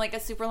home from like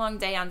a super long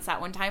day on set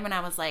one time and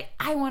I was like,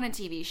 I want a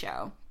TV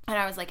show. And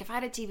I was like, if I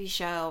had a TV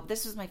show,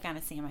 this was my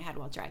fantasy in my head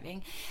while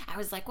driving. I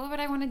was like, what would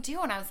I want to do?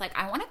 And I was like,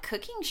 I want a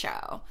cooking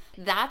show.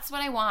 That's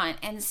what I want.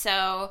 And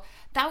so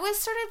that was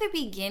sort of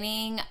the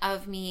beginning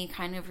of me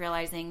kind of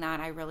realizing that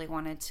I really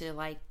wanted to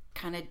like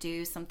kind of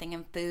do something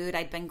in food.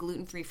 I'd been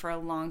gluten-free for a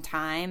long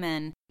time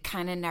and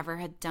kind of never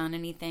had done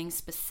anything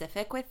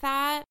specific with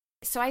that.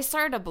 So I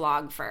started a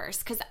blog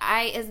first because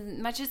as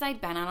much as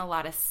I'd been on a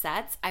lot of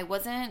sets,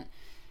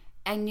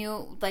 I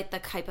knew like the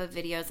type of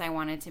videos I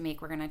wanted to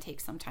make were going to take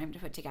some time to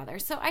put together.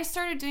 So I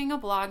started doing a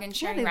blog and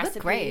sharing recipes.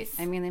 Look great.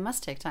 I mean, they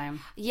must take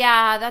time.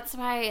 Yeah, that's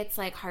why it's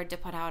like hard to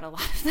put out a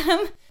lot of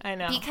them. I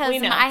know.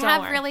 Because I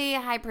have really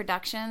high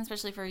production,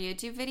 especially for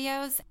YouTube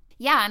videos.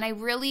 Yeah, and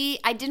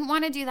I didn't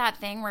want to do that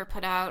thing where I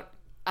put out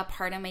a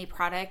part of my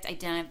product I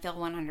didn't feel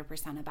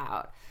 100%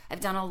 about.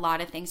 I've done a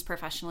lot of things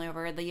professionally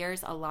over the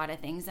years, a lot of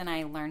things, and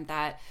I learned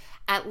that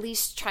at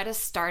least try to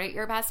start at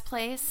your best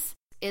place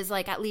is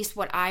like at least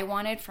what I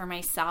wanted for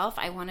myself.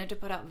 I wanted to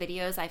put out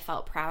videos I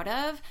felt proud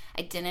of.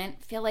 I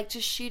didn't feel like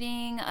just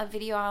shooting a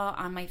video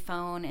on my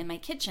phone in my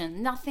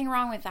kitchen. Nothing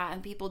wrong with that,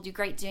 and people do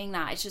great doing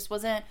that. It just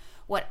wasn't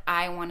what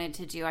I wanted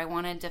to do. I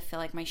wanted to feel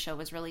like my show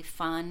was really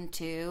fun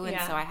too, and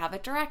so I have a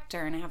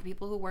director and I have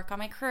people who work on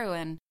my crew,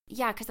 and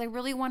yeah, because I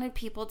really wanted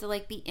people to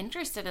like be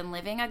interested in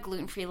living a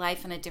gluten-free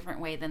life in a different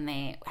way than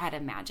they had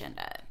imagined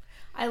it.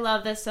 I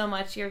love this so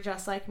much. You're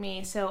just like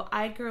me. So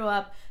I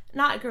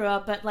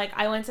but like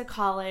I went to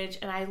college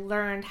and I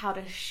learned how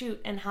to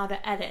shoot and how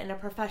to edit in a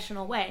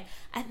professional way.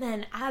 And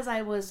then as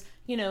I was,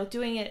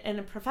 doing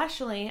it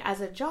professionally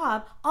as a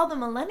job, all the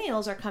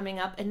millennials are coming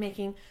up and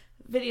making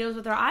videos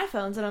with their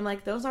iPhones, and I'm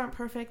like, those aren't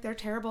perfect, they're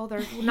terrible,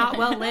 they're not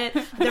well lit,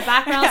 their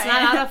background's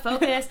not out of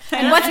focus.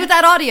 And what's with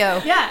that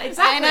audio? Yeah,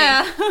 exactly.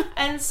 I know.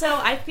 And so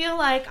I feel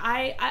like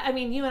I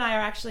mean, you and I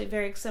are actually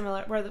very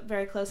similar, we're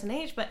very close in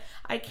age, but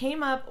I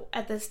came up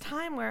at this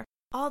time where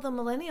all the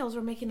millennials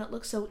were making it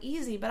look so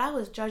easy, but I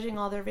was judging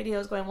all their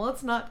videos going, well,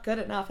 it's not good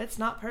enough, it's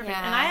not perfect.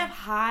 Yeah. And I have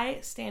high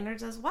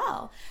standards as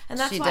well. And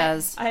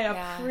that's I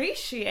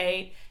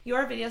appreciate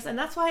your videos. And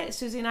that's why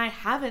Susie and I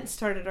haven't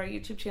started our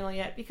YouTube channel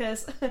yet,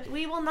 because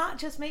we will not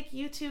just make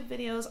YouTube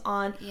videos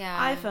on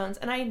iPhones.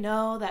 And I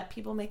know that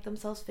people make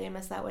themselves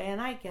famous that way,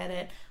 and I get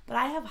it, but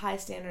I have high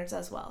standards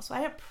as well. So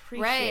I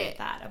appreciate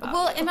that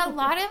about you. And a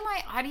lot of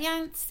my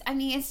audience, I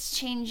mean, it's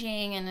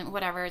changing and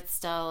whatever,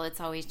 it's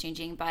always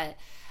changing, but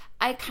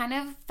I kind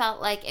of felt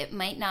like it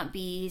might not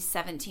be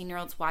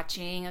 17-year-olds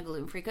watching a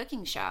gluten-free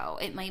cooking show.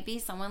 It might be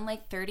someone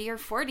like 30 or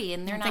 40,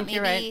 and they're not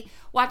maybe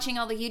watching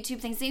all the YouTube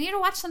things. They need to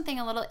watch something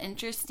a little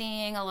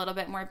interesting, a little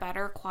bit more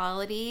better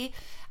quality.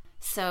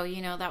 So,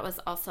 that was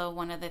also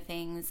one of the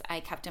things I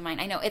kept in mind.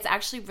 I know it's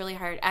actually really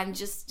hard. I'm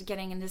just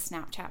getting into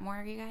Snapchat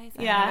more, you guys.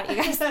 I don't know about you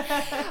guys.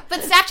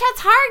 But Snapchat's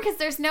hard because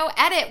there's no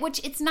edit,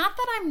 which it's not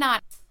that I'm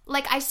not.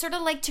 Like, I sort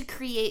of like to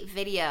create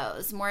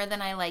videos more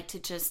than I like to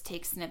just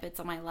take snippets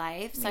of my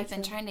life. So I've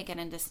been trying to get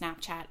into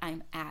Snapchat.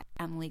 I'm at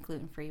Emily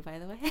Glutenfree, by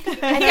the way. I think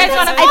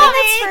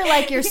it's for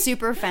like your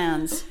super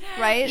fans,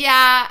 right?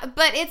 Yeah,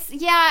 but it's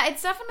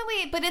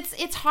definitely, but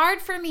it's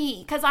hard for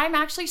me because I'm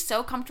actually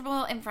so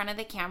comfortable in front of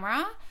the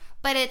camera.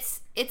 But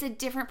it's a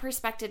different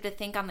perspective to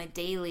think on the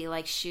daily,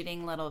 like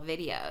shooting little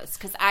videos.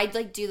 Because I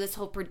like do this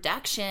whole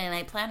production,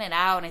 I plan it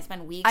out, and I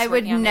spend weeks. I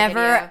would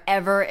never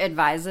ever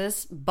advise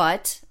this,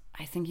 but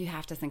I think you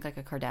have to think like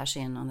a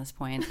Kardashian on this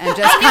point and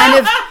just kind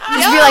of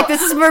just be like,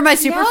 this is for my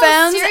super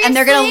fans, and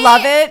they're gonna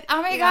love it.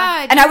 Oh my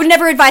god! And I would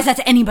never advise that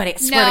to anybody. I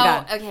swear to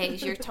God. Okay,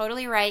 you're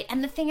totally right.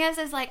 And the thing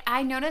is like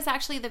I notice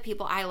actually the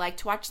people I like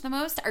to watch the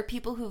most are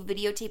people who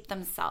videotape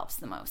themselves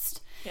the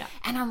most. Yeah.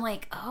 And I'm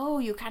like, oh,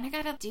 you kind of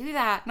got to do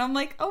that. And I'm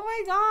like, oh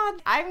my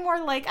God. I'm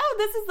more like, oh,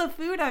 this is the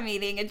food I'm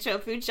eating and show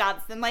food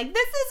shots than like,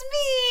 this is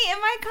me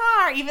in my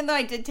car. Even though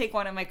I did take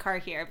one in my car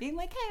here, being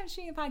like, hey, I'm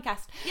shooting a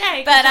podcast.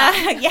 Yay. But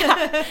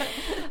yeah.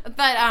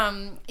 But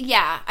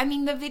yeah, I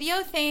mean, the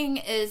video thing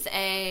is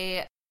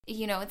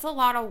it's a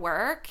lot of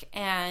work,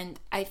 and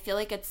I feel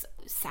like it's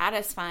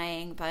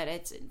satisfying, but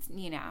it's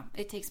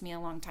it takes me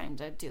a long time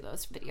to do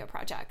those video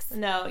projects.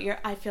 No,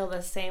 I feel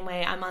the same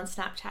way. I'm on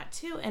Snapchat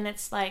too, and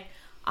it's like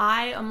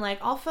I am like,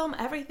 I'll film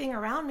everything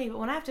around me, but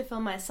when I have to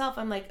film myself,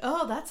 I'm like,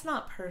 oh, that's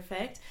not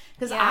perfect.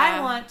 Because I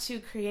want to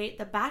create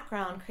the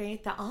background,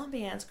 create the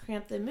ambiance,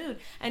 create the mood.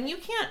 And you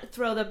can't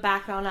throw the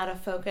background out of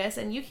focus,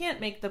 and you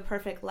can't make the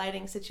perfect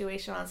lighting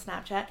situation on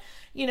Snapchat,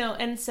 you know.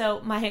 And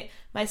so my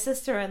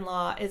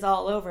sister-in-law is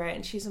all over it,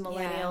 and she's a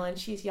millennial, and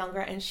she's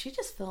younger, and she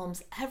just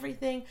films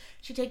everything.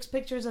 She takes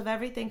pictures of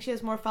everything. She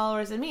has more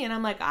followers than me, and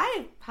I'm like,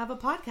 I have a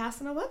podcast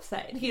and a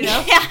website, you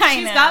know.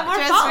 She's got more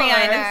followers. Me,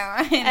 I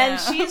know. And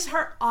she's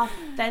her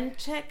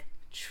authentic,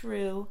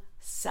 true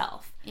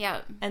self.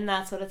 Yeah. And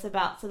that's what it's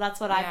about. So that's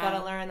what I've got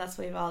to learn. That's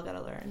what we've all got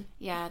to learn.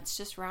 Yeah, it's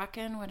just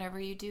rocking whatever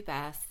you do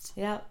best.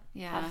 Yep.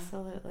 Yeah.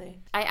 Absolutely.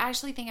 I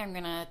actually think I'm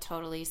going to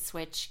totally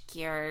switch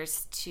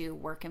gears to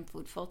work and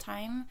food full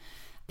time,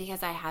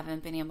 because I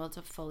haven't been able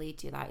to fully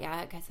do that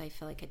yet, because I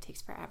feel like it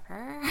takes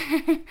forever.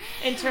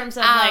 In terms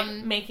of like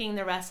making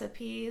the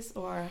recipes,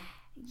 or...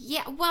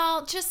 Yeah,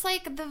 well, just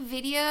like the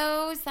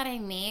videos that I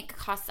make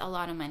cost a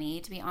lot of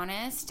money, to be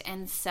honest.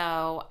 And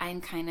so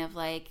I'm kind of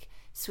like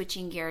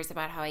switching gears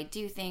about how I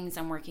do things.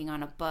 I'm working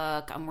on a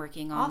book. I'm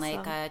working on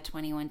like a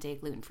 21-day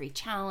gluten-free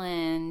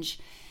challenge.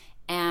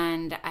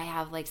 And I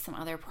have like some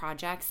other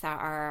projects that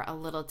are a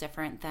little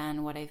different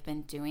than what I've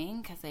been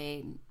doing, because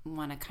I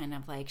want to kind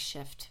of like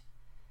shift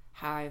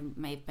how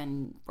I've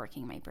been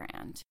working my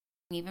brand.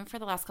 Even for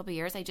the last couple of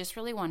years, I just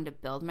really wanted to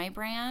build my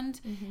brand,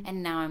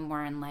 and now I'm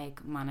more in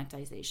like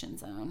monetization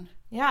zone.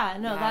 Yeah,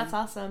 no, that's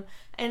awesome.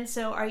 And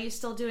so are you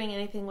still doing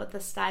anything with the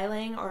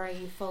styling, or are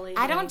you fully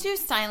I don't do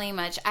styling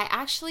much. I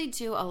actually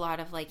do a lot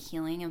of like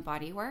healing and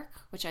body work,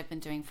 which I've been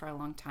doing for a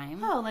long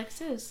time. Oh, like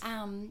Suze.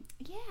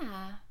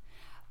 Yeah.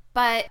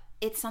 But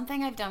it's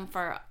something I've done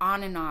for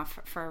on and off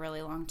for a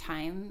really long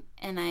time,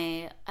 and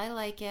I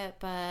like it,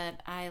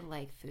 but I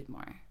like food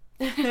more.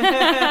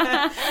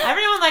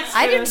 Everyone likes food.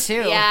 I do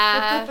too.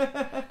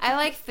 Yeah. I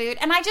like food.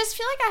 And I just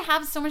feel like I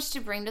have so much to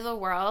bring to the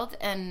world.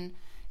 And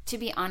to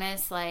be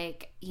honest,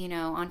 like, you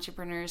know,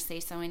 entrepreneurs say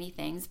so many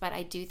things, but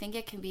I do think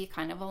it can be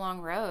kind of a long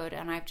road.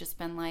 And I've just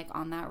been like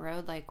on that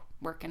road, like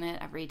working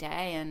it every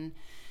day. And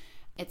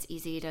it's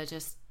easy to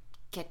just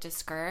get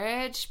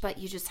discouraged, but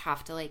you just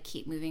have to like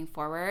keep moving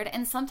forward.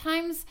 And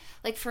sometimes,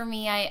 like for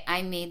me,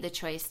 I made the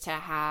choice to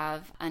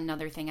have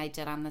another thing I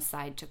did on the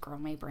side to grow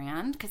my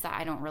brand, because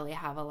I don't really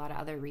have a lot of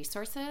other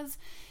resources.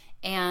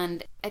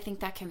 And I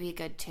think that can be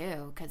good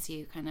too, because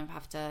you kind of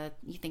have to,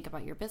 you think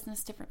about your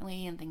business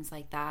differently and things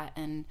like that.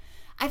 And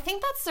I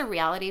think that's the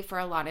reality for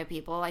a lot of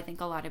people. I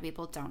think a lot of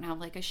people don't have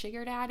like a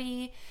sugar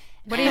daddy.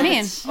 What do you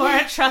mean? Or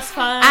a trust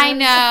fund. I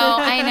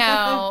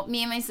know.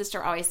 Me and my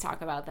sister always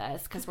talk about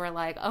this, because we're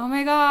like, oh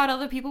my God, all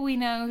the people we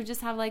know who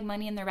just have like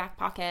money in their back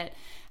pocket,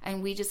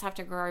 and we just have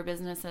to grow our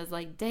businesses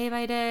like day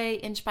by day,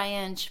 inch by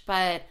inch.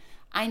 But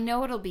I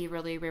know it'll be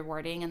really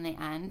rewarding in the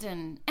end.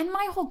 And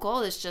my whole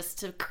goal is just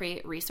to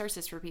create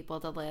resources for people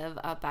to live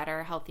a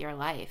better, healthier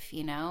life,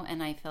 you know?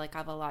 And I feel like I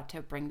have a lot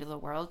to bring to the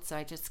world. So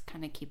I just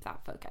kind of keep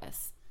that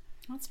focus.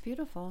 That's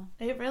beautiful.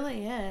 It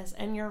really is.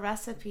 And your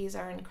recipes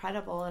are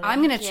incredible. And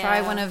I'm going to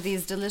try one of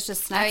these delicious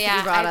snacks that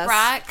you brought us. I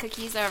brought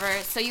cookies over.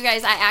 So you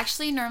guys, I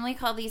actually normally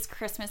call these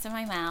Christmas in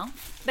my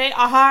mouth. They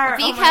are.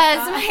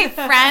 Because my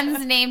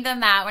friends named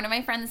them that. One of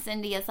my friends,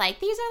 Cindy, is like,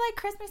 these are like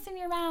Christmas in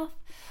your mouth.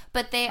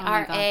 But they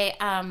are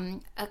a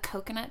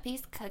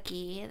coconut-based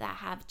cookie that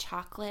have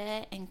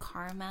chocolate and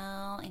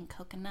caramel and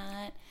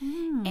coconut.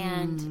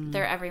 And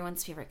they're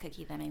everyone's favorite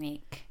cookie that I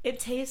make. It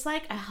tastes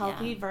like a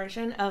healthy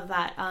version of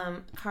that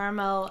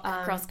caramel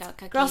Girl Scout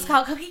cookie. Girl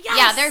Scout cookie, yes!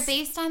 Yeah, they're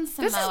based on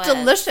Samoa's. This is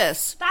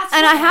delicious.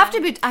 And I have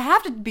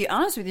to be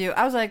honest with you.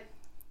 I was like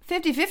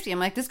 50-50. I'm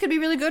like, this could be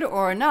really good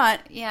or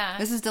not. Yeah.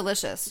 This is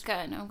delicious.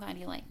 Good. I'm glad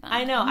you like that.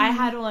 I know. I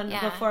had one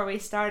before we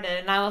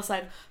started, and I was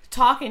like,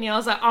 talking, I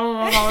was like, oh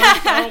my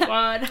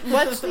God, so good.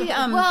 What's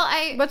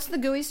the what's the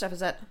gooey stuff?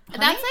 Is that honey?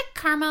 That's like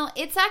caramel.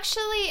 It's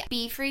actually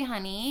bee-free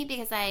honey,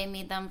 because I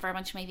made them for a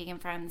bunch of my vegan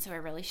friends who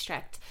are really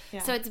strict.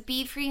 Yeah. So it's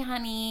bee-free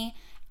honey.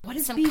 What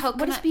is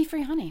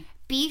bee-free honey?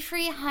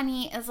 Bee-free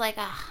honey is like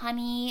a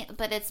honey,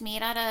 but it's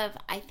made out of,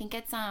 I think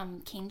it's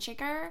cane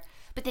sugar.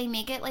 But they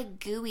make it like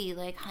gooey,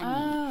 like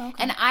honey. Oh,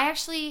 okay. And I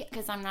actually,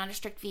 because I'm not a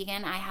strict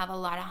vegan, I have a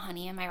lot of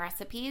honey in my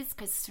recipes,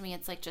 because to me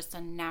it's like just a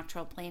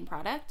natural plain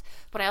product.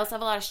 But I also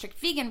have a lot of strict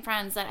vegan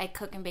friends that I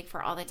cook and bake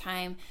for all the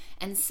time.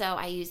 And so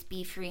I use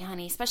bee-free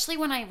honey, especially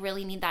when I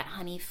really need that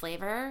honey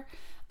flavor,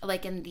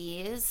 like in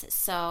these.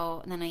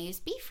 So then I use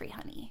bee-free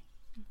honey.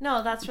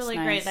 No, that's really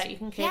great that you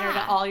can cater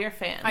to all your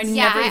fans. I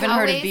never even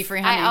heard of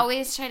bee-free honey. I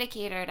always try to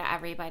cater to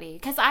everybody,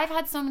 because I've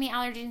had so many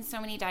allergies, so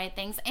many diet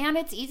things, and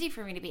it's easy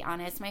for me to be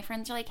honest. My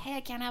friends are like, hey,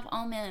 I can't have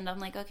almond. I'm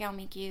like, okay, I'll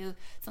make you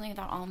something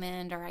without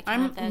almond, or I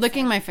can't have this. I'm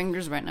licking my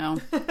fingers right now.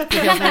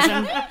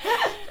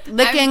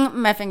 Licking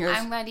my fingers.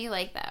 I'm glad you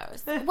like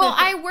those. Well,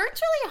 I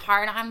worked really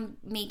hard on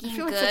making I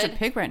feel like such a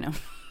pig right now.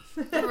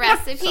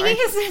 Recipes.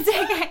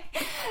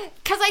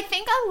 Because I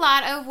think a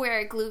lot of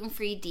where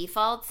gluten-free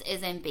defaults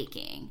is in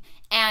baking.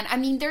 And I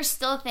mean, there's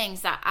still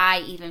things that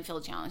I even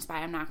feel challenged by.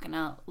 I'm not going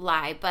to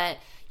lie. But,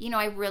 you know,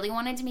 I really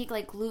wanted to make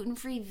like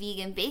gluten-free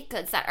vegan baked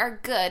goods that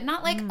are good.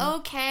 Not like,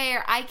 okay,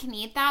 or I can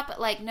eat that.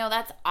 But like, no,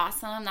 that's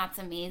awesome. That's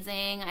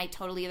amazing. I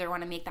totally either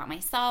want to make that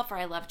myself or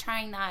I love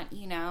trying that,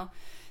 you know,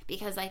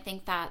 because I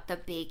think that the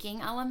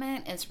baking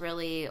element is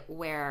really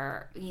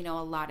where, you know,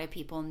 a lot of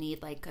people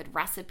need like good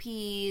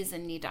recipes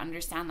and need to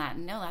understand that.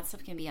 No, that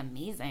stuff can be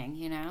amazing,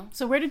 you know?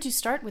 So where did you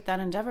start with that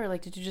endeavor?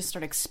 Like, did you just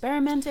start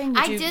experimenting?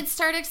 I did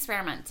start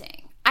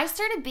experimenting. I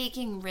started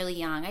baking really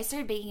young. I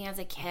started baking as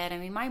a kid. I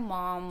mean, my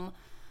mom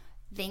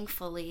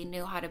thankfully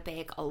knew how to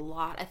bake a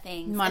lot of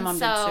things. My mom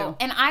did too.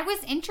 And I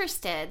was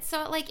interested. So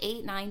at like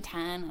 8, 9,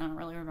 10, I don't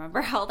really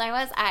remember how old I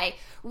was, I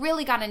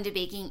really got into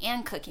baking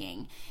and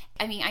cooking.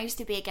 I mean, I used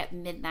to bake at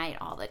midnight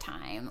all the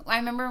time. I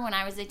remember when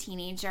I was a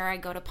teenager,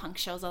 I'd go to punk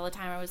shows all the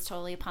time. I was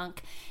totally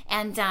punk.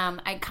 And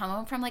I'd come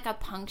home from like a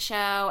punk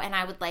show and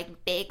I would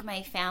like bake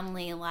my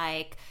family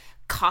like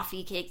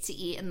coffee cake to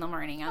eat in the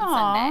morning on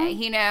Sunday,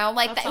 you know?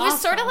 Like it was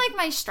sort of like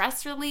my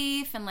stress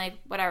relief and like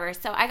whatever.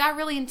 So I got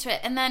really into it.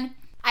 And then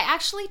I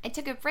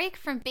took a break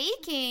from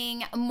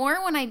baking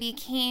more when I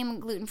became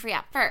gluten-free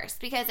at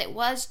first because it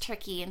was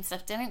tricky and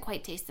stuff didn't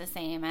quite taste the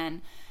same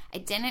and I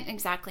didn't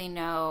exactly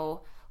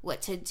know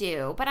what to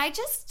do. But I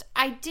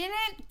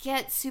didn't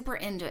get super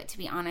into it, to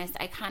be honest.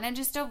 I kind of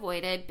just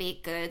avoided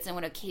baked goods and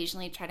would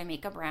occasionally try to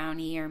make a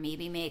brownie or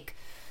maybe make,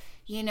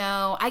 you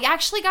know, I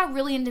actually got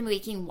really into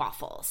making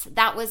waffles.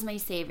 That was my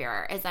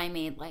savior, as I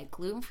made like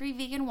gluten-free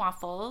vegan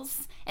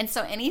waffles. And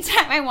so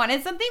anytime I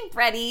wanted something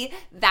bready,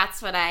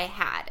 that's what I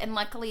had. And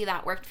luckily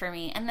that worked for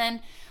me. And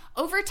then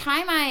over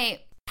time,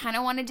 I kind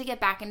of wanted to get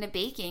back into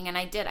baking, and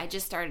I did. I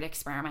just started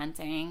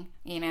experimenting,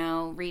 you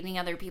know, reading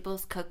other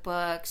people's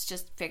cookbooks,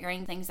 just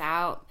figuring things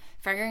out,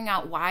 figuring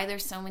out why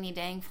there's so many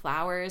dang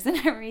flours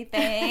and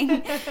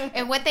everything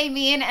and what they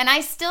mean. And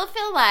I still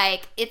feel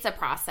like it's a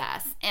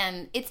process.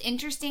 And it's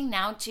interesting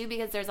now too,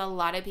 because there's a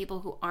lot of people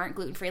who aren't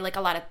gluten-free, like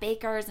a lot of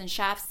bakers and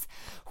chefs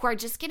who are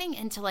just getting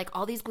into like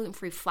all these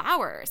gluten-free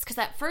flours. Because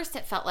at first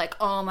it felt like,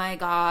 oh my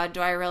God,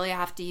 do I really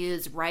have to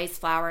use rice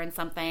flour in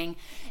something?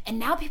 And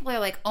now people are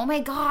like, oh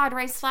my God,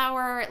 rice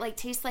flour, it like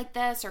tastes like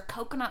this, or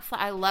coconut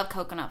flour. I love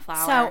coconut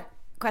flour. So,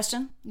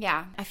 question?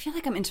 Yeah. I feel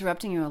like I'm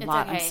interrupting you a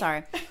lot. Okay. I'm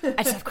sorry.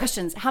 I just have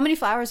questions. How many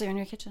flours are in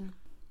your kitchen?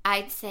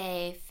 I'd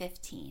say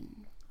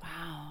 15.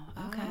 Wow.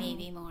 Okay.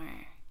 Maybe more.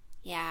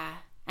 Yeah.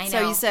 I know.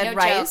 So you said No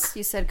rice, joke.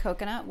 you said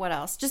coconut. What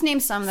else? Just name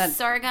some that.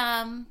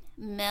 Sorghum,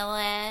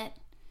 millet.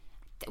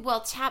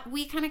 Well,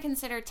 we kind of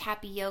consider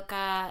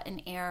tapioca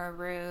and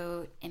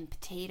arrowroot and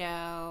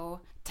potato,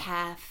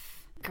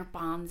 teff,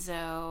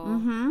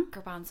 garbanzo,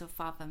 garbanzo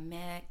fava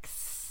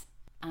mix.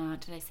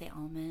 Did I say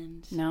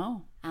almond?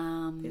 No.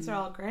 These are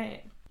all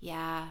great.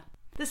 Yeah.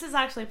 This is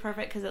actually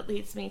perfect because it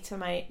leads me to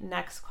my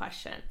next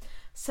question.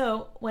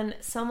 So when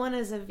someone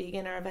is a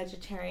vegan or a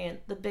vegetarian,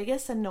 the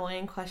biggest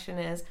annoying question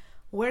is,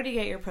 where do you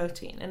get your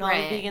protein? And all the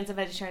vegans and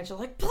vegetarians are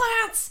like,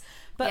 plants!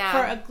 But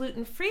for a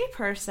gluten-free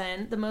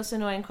person, the most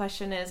annoying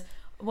question is,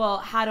 well,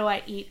 how do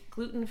I eat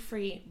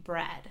gluten-free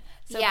bread?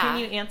 So can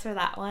you answer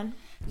that one?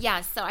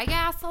 Yeah, so I get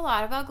asked a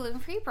lot about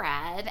gluten-free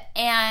bread,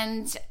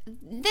 and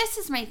this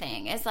is my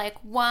thing. It's like,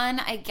 one,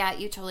 I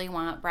get you totally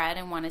want bread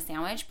and want a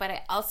sandwich, but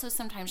I also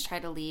sometimes try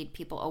to lead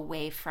people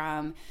away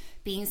from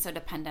being so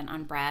dependent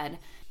on bread.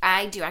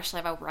 I do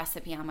actually have a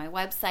recipe on my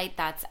website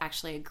that's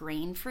actually a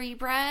grain-free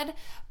bread,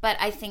 but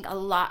I think a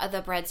lot of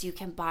the breads you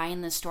can buy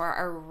in the store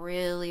are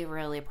really,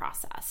 really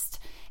processed.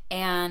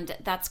 And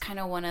that's kind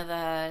of one of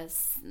the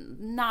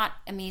not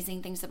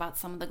amazing things about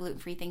some of the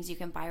gluten-free things you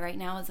can buy right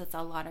now is it's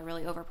a lot of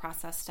really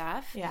overprocessed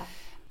stuff. Yeah.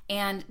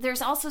 And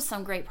there's also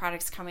some great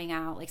products coming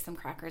out, like some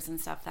crackers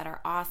and stuff that are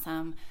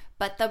awesome.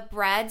 But the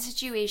bread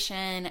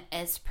situation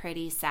is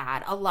pretty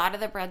sad. A lot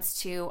of the breads,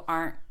 too,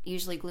 aren't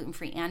usually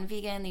gluten-free and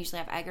vegan. They usually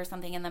have egg or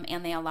something in them,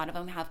 and a lot of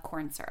them have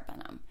corn syrup in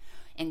them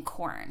and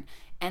corn.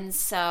 And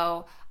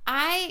so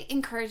I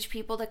encourage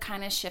people to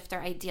kind of shift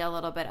their idea a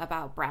little bit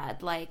about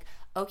bread. Like,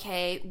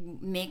 okay,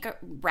 make a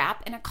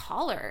wrap in a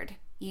collard,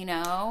 you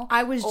know?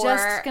 I was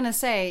just going to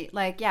say,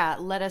 like, yeah,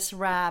 lettuce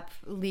wrap,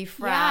 leaf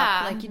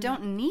wrap. Like, you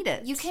don't need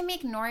it. You can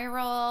make nori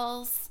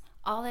rolls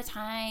all the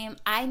time.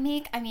 I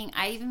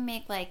even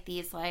make like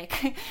these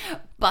like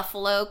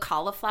buffalo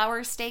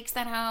cauliflower steaks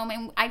at home,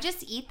 and I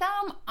just eat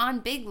them on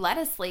big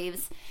lettuce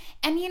leaves.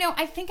 And you know,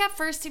 I think at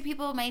first to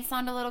people it might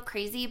sound a little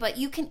crazy, but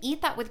you can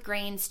eat that with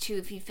grains too.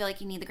 If you feel like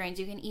you need the grains,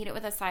 you can eat it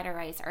with a side of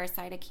rice or a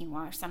side of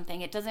quinoa or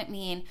something. It doesn't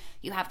mean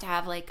you have to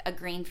have like a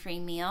grain-free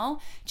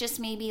meal. Just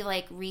maybe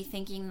like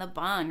rethinking the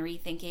bun,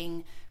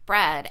 rethinking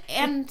bread.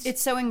 And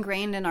it's so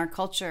ingrained in our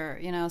culture,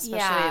 you know,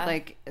 especially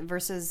like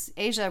versus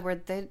Asia, where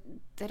they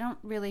don't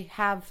really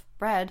have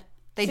bread.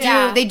 They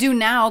do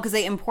now because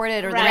they import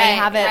it, or they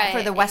have it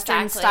for the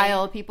Western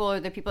style people, or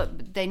the people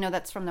they know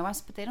that's from the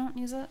West, but they don't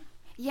use it.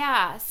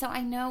 Yeah, so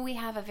I know we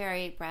have a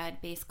very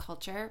bread-based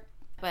culture,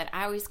 but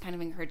I always kind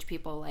of encourage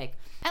people, like,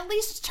 at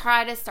least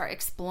try to start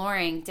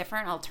exploring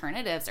different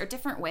alternatives or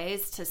different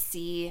ways to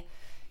see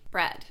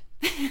bread.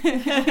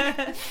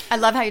 I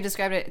love how you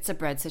described it. It's a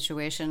bread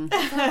situation.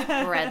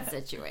 Bread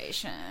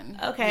situation.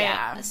 Okay.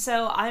 Yeah.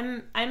 So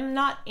I'm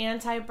not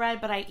anti-bread,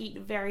 but I eat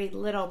very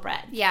little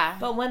bread. Yeah.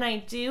 But when I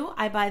do,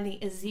 I buy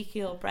the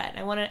Ezekiel bread.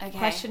 I want to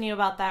question you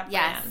about that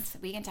brand. Yes,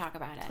 we can talk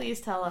about it.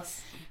 Please tell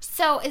us.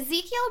 So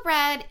Ezekiel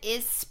bread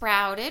is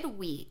sprouted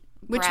wheat.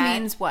 Which bread.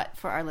 means what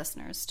for our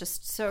listeners?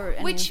 Just so.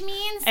 Which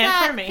means and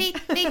that for me.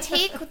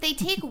 they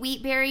take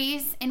wheat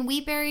berries, and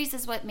wheat berries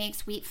is what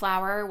makes wheat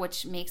flour,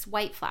 which makes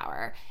white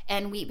flour.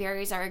 And wheat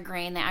berries are a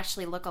grain that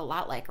actually look a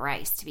lot like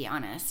rice, to be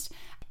honest.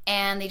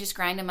 And they just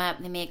grind them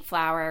up, they make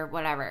flour,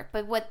 whatever.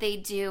 But what they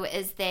do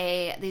is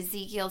the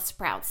Ezekiel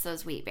sprouts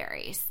those wheat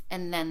berries,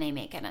 and then they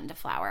make it into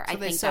flour. So I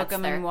they think soak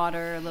that's them in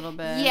water a little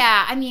bit.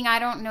 Yeah, I mean, I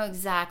don't know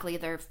exactly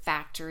their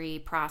factory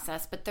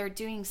process, but they're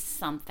doing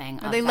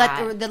something. Or they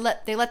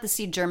let the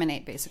seed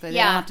germinate. Basically, they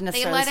don't have to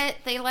necessarily.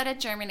 They let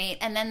it germinate,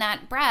 and then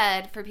that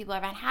bread, for people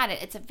who haven't had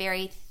it, it's a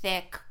very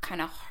thick,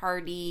 kind of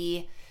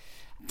hearty,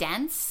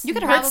 dense. You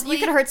could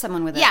hurt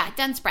someone with it. Yeah,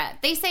 dense bread.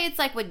 They say it's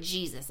like what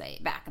Jesus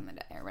ate back in the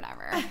day or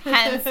whatever.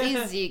 Hence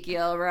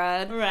Ezekiel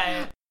bread.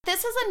 Right.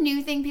 This is a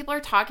new thing people are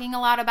talking a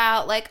lot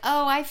about, like,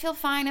 oh, I feel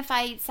fine if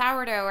I eat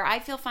sourdough, or I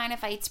feel fine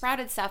if I eat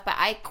sprouted stuff. But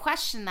I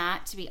question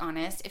that, to be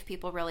honest, if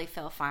people really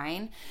feel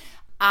fine.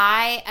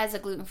 I, as a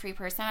gluten-free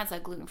person, as a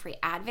gluten-free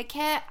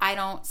advocate, I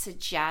don't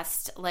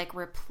suggest like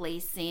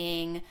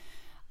replacing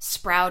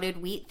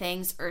sprouted wheat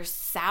things or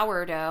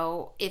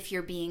sourdough if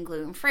you're being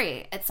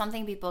gluten-free. It's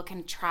something people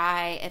can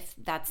try if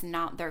that's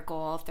not their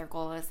goal. If their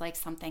goal is like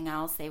something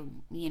else, they,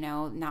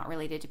 not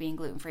related to being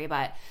gluten-free.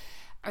 But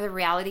the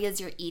reality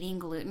is you're eating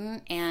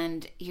gluten,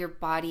 and your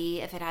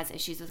body, if it has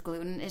issues with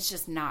gluten, it's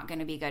just not going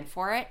to be good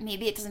for it.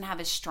 Maybe it doesn't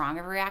have as strong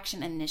of a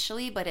reaction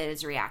initially, but it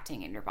is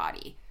reacting in your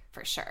body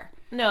for sure.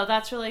 No,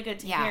 that's really good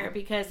to hear,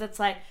 because it's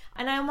like,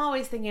 and I'm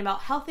always thinking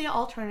about healthy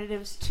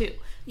alternatives too, right?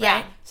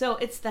 Yeah. So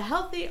it's the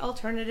healthy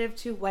alternative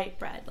to white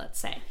bread, let's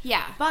say.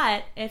 Yeah.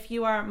 But if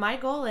my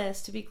goal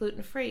is to be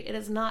gluten-free, it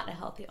is not a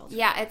healthy alternative.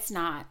 Yeah, it's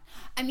not.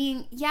 I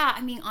mean,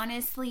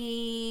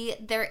 honestly,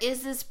 there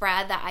is this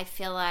bread that I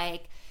feel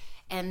like,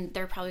 and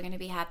they're probably going to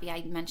be happy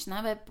I mentioned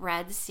that, but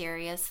Bread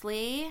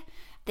Seriously,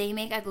 they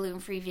make a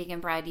gluten-free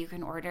vegan bread. You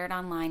can order it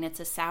online. It's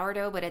a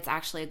sourdough, but it's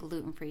actually a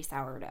gluten-free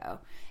sourdough.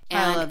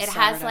 And it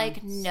has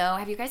like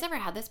have you guys ever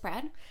had this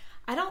bread?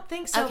 I don't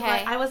think so, Okay.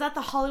 but I was at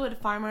the Hollywood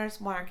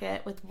Farmers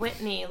Market with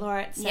Whitney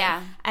Lauritsen.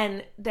 Yeah.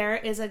 And there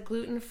is a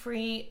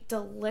gluten-free,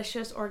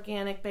 delicious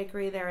organic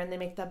bakery there, and they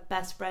make the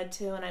best bread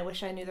too, and I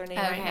wish I knew their name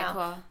right now.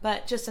 Cool.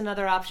 But just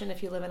another option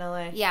if you live in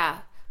LA. Yeah.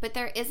 But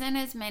there isn't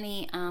as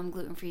many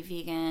gluten-free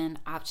vegan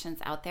options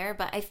out there.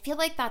 But I feel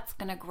like that's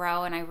going to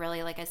grow. And I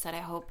really, like I said, I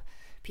hope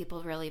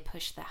people really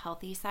push the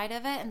healthy side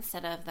of it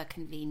instead of the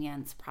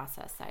convenience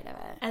process side of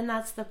it. And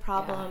that's the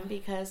problem,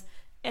 because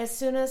as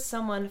soon as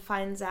someone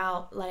finds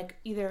out, like,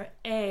 either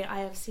A,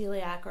 I have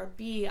celiac, or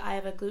B, I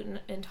have a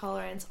gluten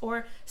intolerance,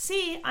 or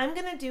C, I'm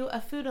going to do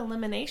a food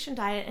elimination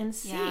diet and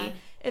see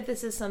if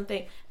this is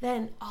something,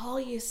 then all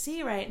you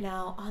see right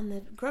now on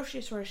the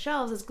grocery store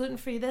shelves is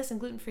gluten-free this and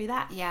gluten-free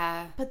that.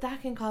 Yeah. But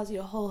that can cause you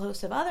a whole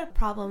host of other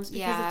problems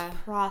because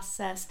it's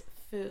processed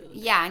food.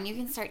 Yeah, and you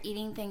can start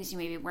eating things you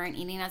maybe weren't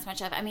eating as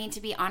much of. I mean, to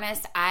be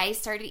honest, I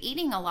started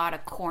eating a lot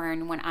of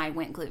corn when I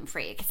went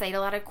gluten-free, because I ate a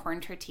lot of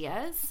corn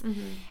tortillas.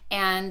 Mm-hmm.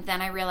 And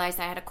then I realized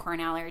I had a corn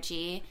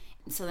allergy.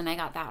 So then I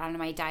got that out of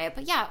my diet.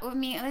 But yeah, I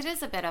mean, it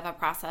is a bit of a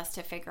process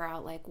to figure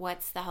out, like,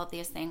 what's the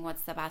healthiest thing,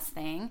 what's the best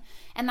thing.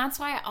 And that's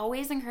why I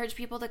always encourage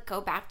people to go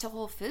back to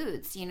whole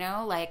foods,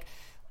 like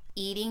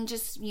eating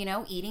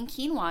eating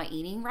quinoa,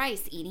 eating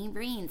rice, eating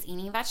greens,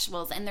 eating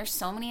vegetables. And there's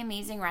so many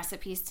amazing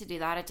recipes to do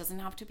that. It doesn't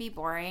have to be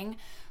boring,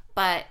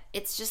 but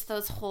it's just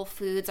those whole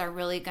foods are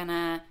really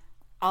gonna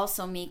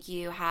also make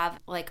you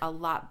have like a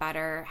lot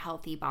better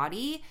healthy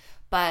body.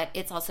 But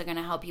it's also going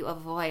to help you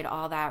avoid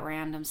all that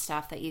random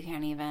stuff that you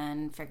can't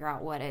even figure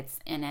out what it's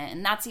in it.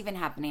 And that's even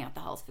happening at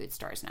the health food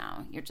stores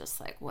now. You're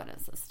just like, what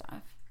is this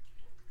stuff?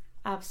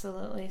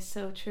 Absolutely.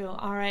 So true.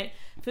 All right.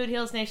 Food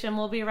Heals Nation,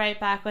 we'll be right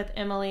back with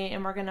Emily,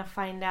 and we're going to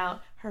find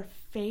out her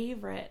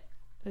favorite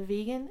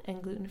vegan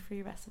and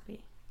gluten-free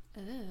recipe.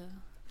 Ooh.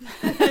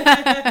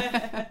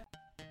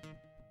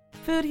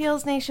 Food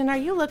Heals Nation, are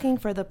you looking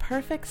for the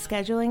perfect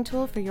scheduling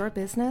tool for your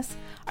business?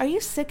 Are you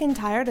sick and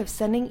tired of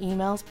sending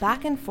emails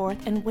back and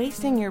forth and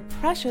wasting your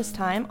precious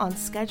time on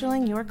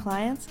scheduling your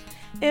clients?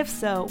 If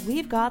so,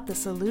 we've got the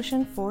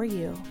solution for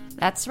you.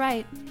 That's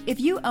right. If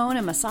you own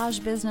a massage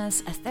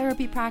business, a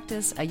therapy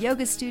practice, a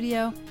yoga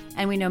studio,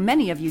 and we know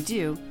many of you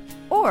do,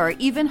 or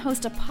even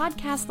host a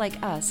podcast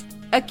like us,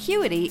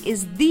 Acuity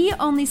is the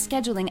only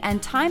scheduling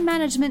and time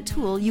management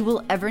tool you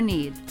will ever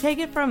need. Take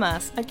it from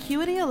us,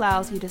 Acuity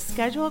allows you to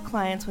schedule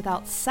clients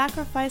without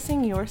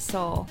sacrificing your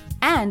soul.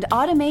 And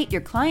automate your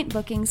client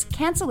bookings,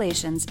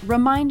 cancellations,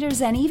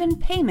 reminders, and even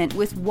payment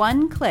with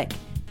one click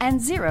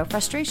and zero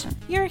frustration.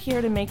 You're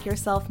here to make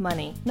yourself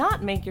money,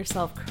 not make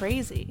yourself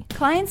crazy.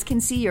 Clients can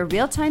see your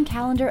real-time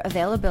calendar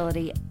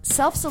availability,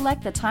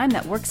 self-select the time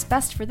that works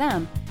best for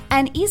them,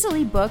 and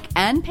easily book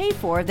and pay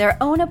for their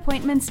own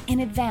appointments in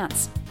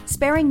advance.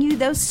 sparing you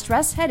those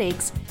stress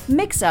headaches,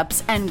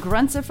 mix-ups, and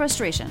grunts of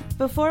frustration.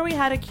 Before we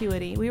had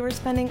Acuity, we were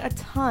spending a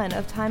ton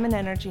of time and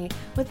energy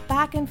with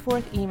back and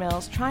forth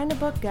emails, trying to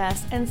book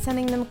guests and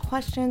sending them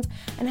questions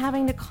and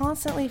having to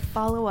constantly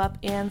follow up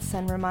and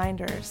send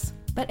reminders.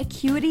 But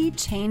Acuity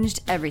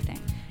changed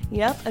everything.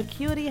 Yep,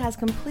 Acuity has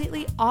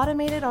completely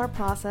automated our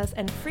process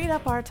and freed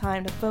up our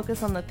time to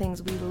focus on the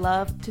things we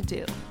love to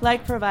do,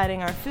 like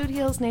providing our Food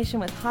Heals Nation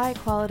with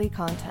high-quality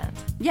content.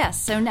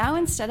 Yes, so now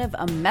instead of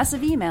a mess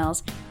of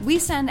emails, we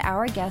send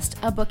our guest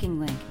a booking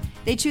link.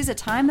 They choose a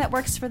time that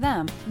works for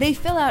them. They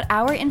fill out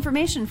our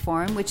information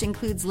form, which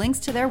includes links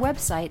to their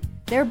website,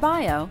 their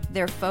bio,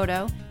 their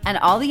photo, and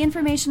all the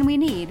information we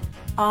need,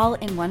 all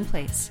in one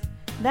place.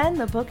 Then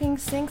the booking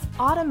syncs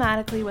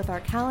automatically with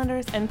our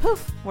calendars and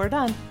poof, we're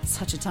done.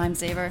 Such a time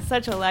saver.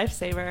 Such a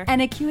lifesaver.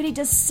 And Acuity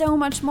does so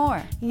much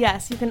more.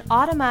 Yes, you can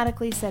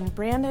automatically send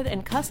branded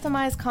and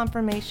customized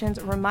confirmations,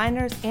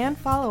 reminders, and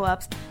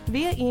follow-ups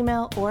via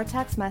email or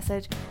text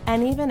message,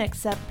 and even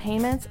accept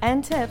payments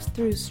and tips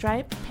through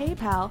Stripe,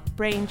 PayPal,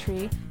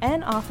 Braintree,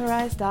 and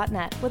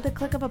Authorize.net with the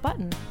click of a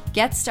button.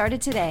 Get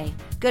started today.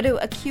 Go to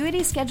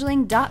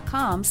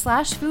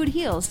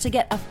acuityscheduling.com/foodheals to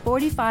get a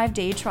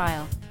 45-day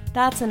trial.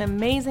 That's an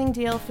amazing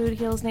deal, Food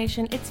Heals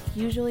Nation. It's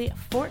usually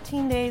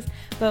 14 days,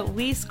 but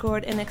we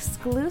scored an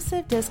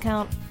exclusive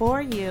discount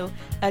for you,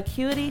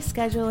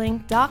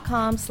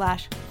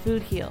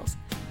 acuityscheduling.com/foodheals.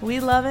 We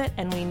love it,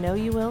 and we know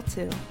you will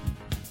too.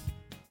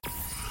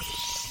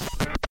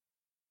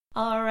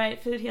 All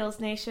right, Food Heals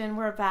Nation,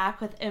 we're back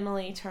with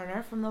Emily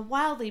Turner from the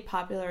wildly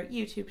popular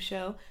YouTube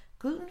show,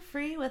 Gluten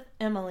Free with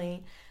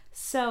Emily.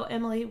 So,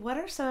 Emily, what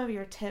are some of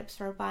your tips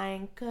for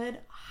buying good,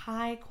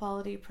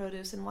 high-quality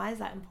produce, and why is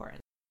that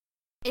important?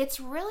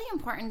 It's really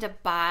important to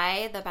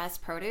buy the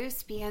best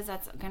produce because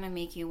that's going to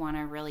make you want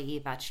to really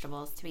eat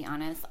vegetables, to be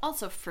honest.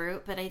 Also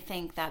fruit, but I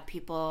think that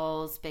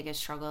people's biggest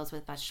struggle is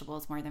with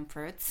vegetables more than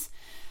fruits.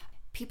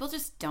 People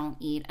just don't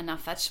eat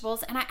enough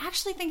vegetables, and I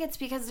actually think it's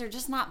because they're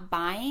just not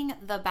buying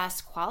the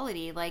best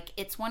quality. Like,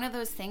 it's one of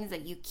those things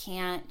that you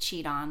can't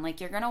cheat on. Like,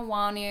 you're going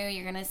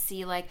to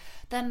see like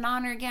the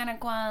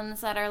non-organic ones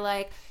that are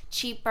like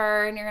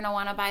cheaper, and you're going to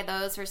want to buy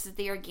those versus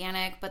the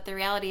organic, but the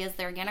reality is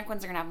the organic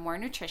ones are going to have more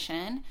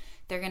nutrition.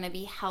 They're going to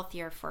be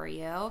healthier for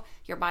you.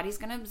 Your body's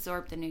going to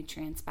absorb the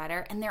nutrients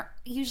better, and they're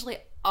usually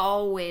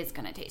always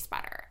going to taste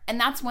better. And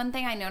that's one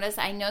thing I noticed.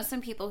 I know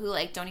some people who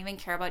like don't even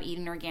care about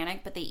eating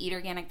organic, but they eat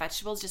organic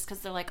vegetables just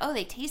because they're like, oh,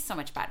 they taste so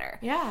much better.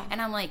 Yeah.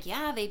 And I'm like,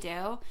 yeah, they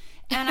do.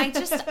 And I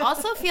just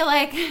also feel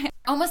like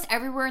almost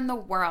everywhere in the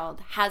world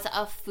has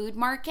a food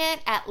market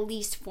at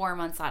least 4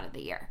 months out of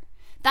the year.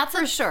 That's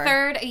For a sure.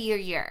 third a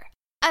year.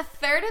 A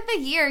third of the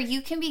year,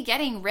 you can be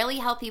getting really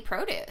healthy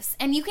produce.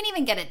 And you can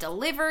even get it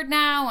delivered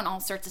now and all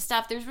sorts of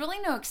stuff. There's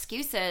really no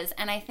excuses.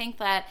 And I think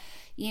that,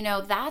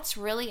 that's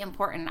really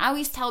important. I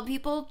always tell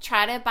people,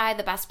 try to buy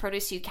the best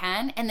produce you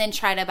can and then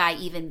try to buy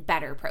even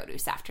better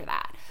produce after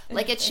that.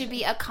 Like, it should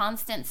be a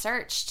constant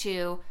search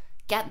to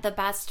get the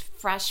best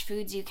fresh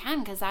foods you can,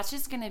 because that's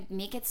just going to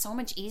make it so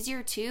much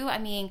easier too. I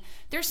mean,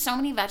 there's so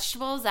many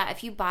vegetables that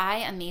if you buy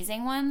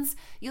amazing ones,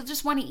 you'll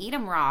just want to eat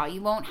them raw.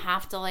 You won't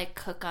have to like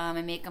cook them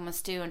and make them a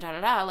stew and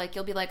da-da-da. Like,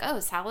 you'll be like, oh,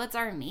 salads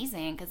are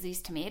amazing because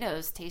these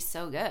tomatoes taste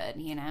so good,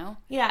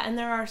 Yeah, and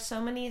there are so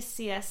many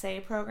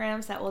CSA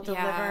programs that will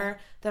deliver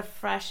the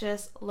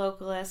freshest,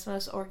 localist,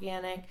 most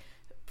organic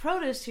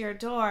produce to your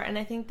door, and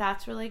I think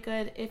that's really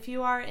good if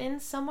you are in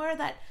somewhere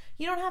that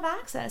you don't have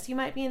access. You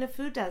might be in a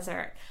food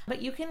desert,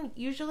 but you can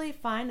usually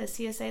find a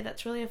CSA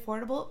that's really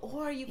affordable,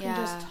 or you can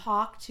just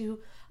talk to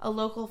a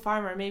local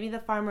farmer. Maybe the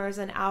farmer is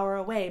an hour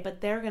away,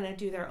 but they're going to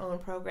do their own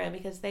program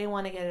because they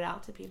want to get it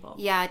out to people.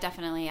 Yeah,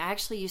 definitely. I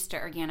actually used to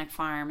organic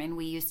farm, and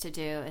we used to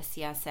do a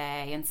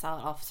CSA and sell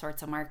at all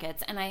sorts of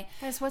markets. And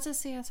Guys, what's a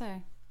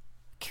CSA?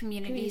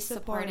 Community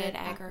supported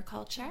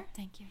agriculture.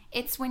 Thank you.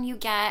 It's when you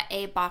get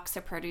a box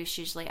of produce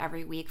usually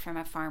every week from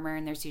a farmer,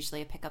 and there's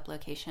usually a pickup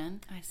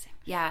location. I see.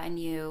 Yeah, and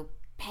you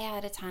pay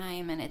at a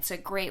time, and it's a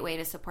great way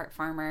to support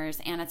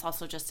farmers, and it's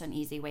also just an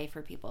easy way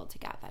for people to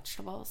get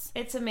vegetables.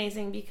 It's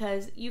amazing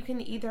because you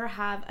can either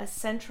have a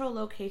central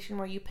location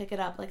where you pick it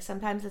up, like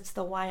sometimes it's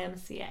the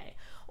YMCA,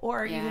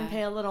 or you can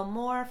pay a little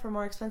more for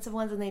more expensive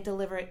ones and they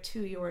deliver it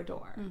to your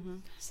door. Mm-hmm.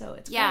 So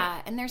it's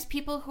great. And there's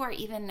people who are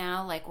even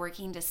now like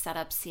working to set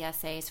up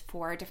CSAs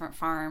for different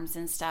farms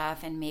and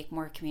stuff and make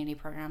more community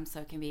programs so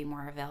it can be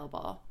more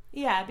available.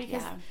 Yeah,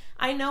 because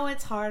I know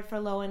it's hard for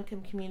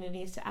low-income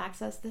communities to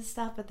access this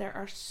stuff, but there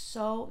are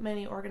so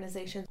many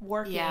organizations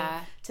working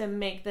to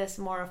make this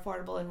more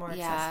affordable and more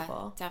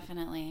accessible. Yeah,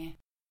 definitely.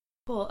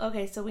 Cool.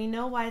 Okay, so we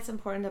know why it's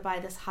important to buy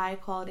this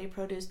high-quality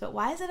produce, but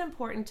why is it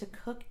important to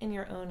cook in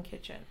your own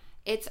kitchen?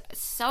 It's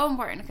so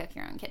important to cook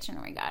your own kitchen.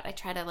 Oh my God. I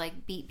try to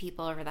like beat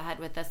people over the head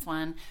with this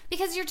one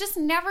because you're just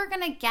never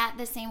going to get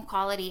the same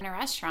quality in a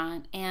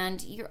restaurant.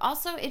 And you're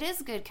also, it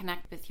is good to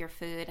connect with your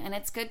food, and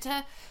it's good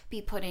to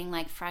be putting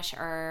like fresh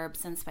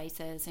herbs and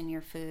spices in your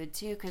food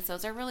too, because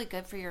those are really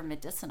good for your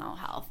medicinal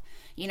health.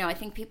 I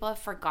think people have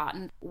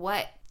forgotten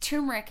what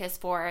turmeric is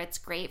for. It's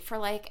great for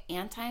like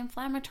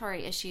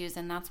anti-inflammatory issues,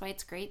 and that's why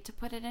it's great to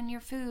put it in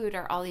your food,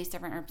 or all these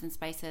different herbs and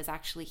spices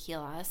actually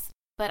heal us.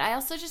 But I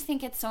also just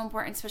think it's so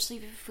important, especially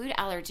for food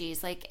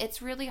allergies. Like,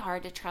 it's really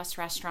hard to trust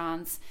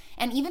restaurants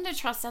and even to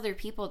trust other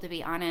people, to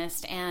be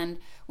honest. And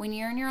when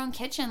you're in your own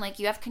kitchen, like,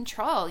 you have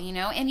control, you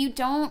know, and you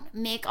don't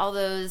make all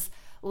those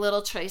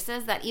little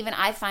choices that even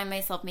I find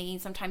myself making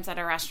sometimes at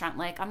a restaurant.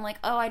 Like, I'm like,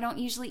 oh, I don't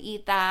usually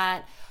eat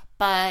that,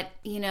 but,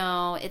 you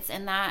know, it's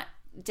in that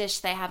dish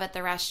they have at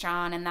the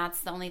restaurant, and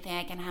that's the only thing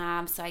I can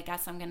have, so I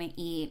guess I'm going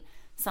to eat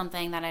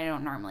something that I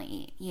don't normally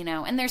eat, you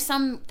know. And there's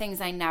some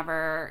things I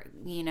never,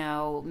 you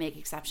know, make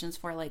exceptions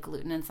for, like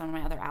gluten and some of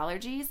my other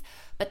allergies,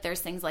 but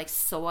there's things like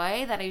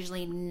soy that I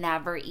usually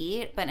never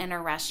eat. But in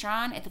a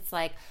restaurant, if it's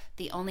like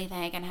the only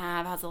thing I can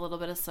have has a little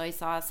bit of soy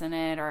sauce in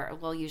it, or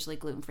well, usually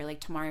gluten-free,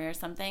 like tamari or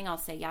something, I'll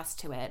say yes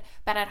to it.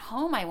 But at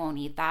home, I won't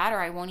eat that, or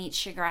I won't eat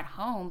sugar at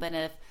home. But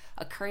if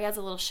a curry has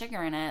a little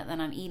sugar in it, then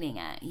I'm eating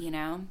it, you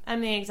know?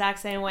 I'm the exact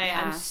same way.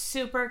 Yeah. I'm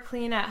super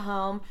clean at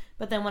home,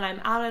 but then when I'm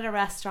out at a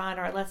restaurant,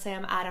 or let's say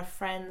I'm at a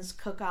friend's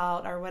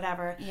cookout or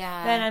whatever,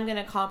 then I'm going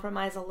to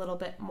compromise a little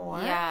bit more.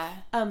 Yeah.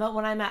 But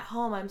when I'm at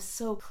home, I'm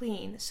so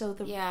clean. So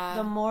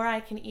the more I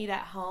can eat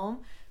at home,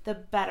 the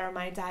better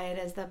my diet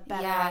is, the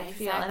better I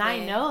feel. Exactly. And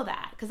I know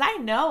that because I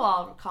know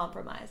I'll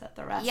compromise at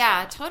the restaurant.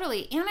 Yeah,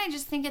 totally. And I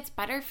just think it's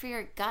better for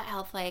your gut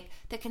health, like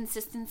the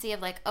consistency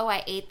of like, oh,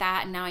 I ate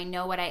that and now I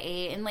know what I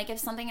ate. And like if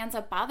something ends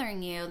up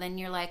bothering you, then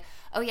you're like,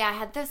 oh yeah, I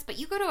had this. But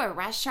you go to a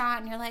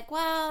restaurant and you're like,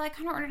 well, I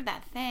kind of ordered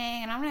that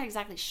thing and I'm not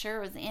exactly sure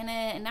what was in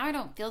it, and now I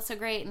don't feel so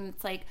great. And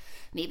it's like,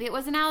 maybe it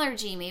was an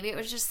allergy, maybe it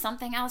was just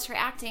something else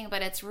reacting,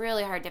 but it's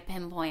really hard to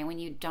pinpoint when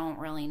you don't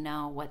really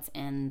know what's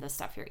in the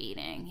stuff you're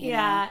eating. You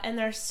know? And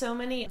there's so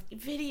many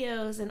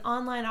videos and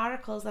online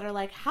articles that are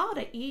like how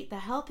to eat the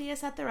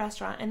healthiest at the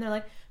restaurant, and they're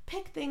like,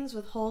 pick things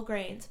with whole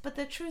grains. But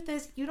the truth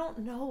is, you don't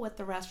know what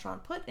the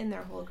restaurant put in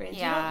their whole grains.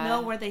 You don't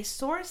know where they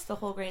source the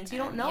whole grains. You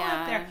don't know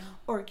if they're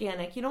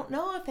organic. You don't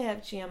know if they have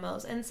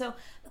GMOs. And so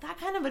that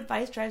kind of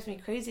advice drives me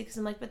crazy, because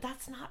I'm like, but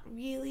that's not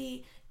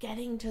really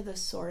getting to the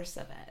source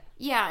of it.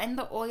 Yeah, and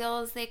the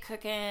oils they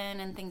cook in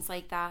and things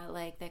like that,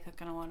 like they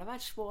cook in a lot of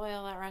vegetable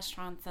oil at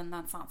restaurants, and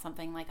that's not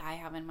something like I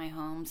have in my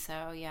home.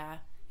 So yeah,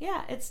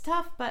 it's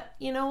tough, but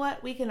you know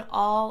what? We can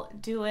all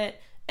do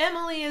it.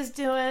 Emily is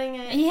doing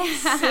it. Yeah.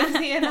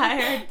 Susie and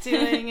I are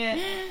doing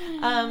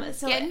it.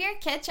 So get in your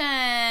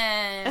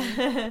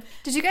kitchen.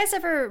 Did you guys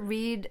ever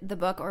read the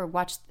book or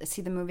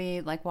see the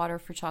movie Like Water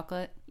for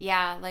Chocolate?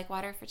 Yeah, Like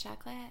Water for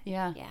Chocolate.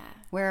 Yeah. Yeah.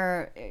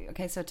 Where,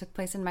 okay, so it took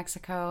place in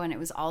Mexico, and it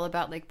was all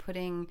about like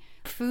putting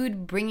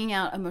food, bringing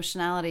out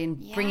emotionality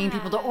and bringing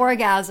people to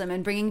orgasm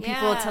and bringing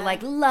people to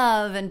like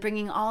love and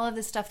bringing all of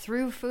this stuff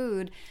through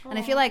food. And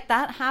I feel like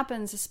that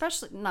happens,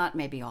 especially, not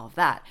maybe all of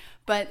that,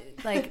 but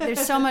like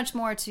there's so much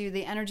more to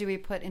the energy we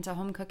put into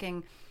home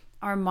cooking,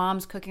 our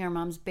moms cooking, our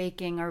moms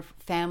baking, our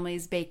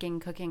families baking,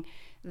 cooking.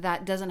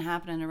 That doesn't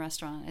happen in a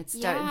restaurant. It's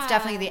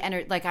definitely the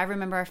energy. Like I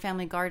remember our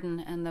family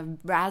garden and the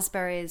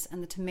raspberries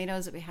and the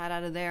tomatoes that we had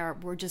out of there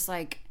were just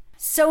like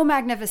so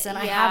magnificent.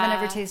 I haven't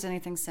ever tasted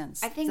anything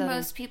since. I think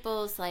most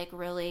people's like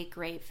really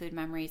great food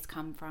memories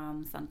come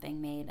from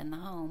something made in the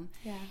home.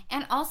 Yeah.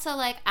 And also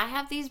like I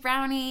have these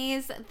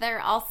brownies.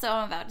 They're also,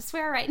 I'm about to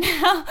swear right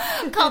now,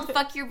 called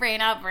Fuck Your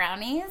Brain Out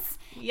brownies.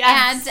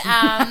 Yes. And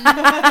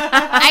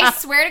I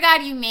swear to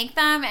God, you make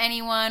them,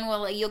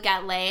 you'll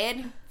get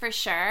laid for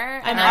sure.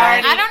 I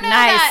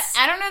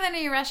don't know that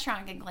any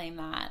restaurant can claim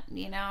that.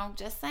 You know,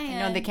 just saying.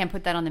 No, they can't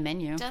put that on the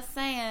menu. Just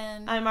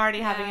saying. I'm already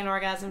having an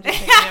orgasm just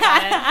thinking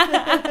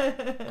about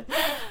it.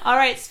 All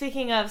right.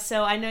 Speaking of,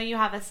 so I know you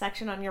have a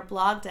section on your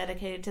blog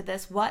dedicated to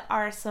this. What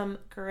are some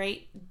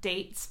great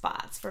date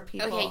spots for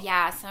people? Okay,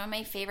 yeah. Some of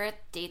my favorite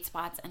date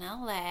spots in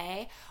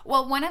LA.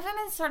 Well, one of them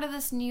is sort of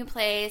this new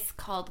place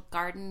called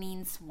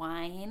Gardening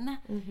Swine.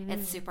 Mm-hmm.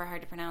 It's super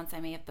hard to pronounce.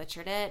 I may have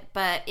butchered it,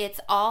 but it's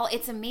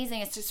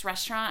amazing. It's just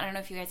restaurant. I don't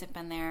know if you guys have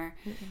been there.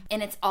 Mm-mm.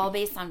 And it's all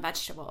based on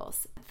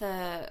vegetables.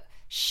 The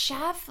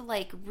chef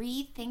like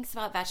rethinks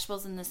about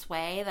vegetables in this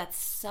way that's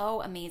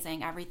so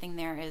amazing. Everything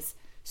there is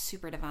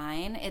super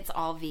divine. It's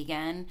all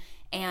vegan.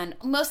 And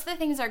most of the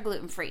things are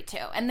gluten-free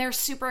too. And they're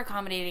super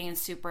accommodating and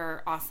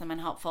super awesome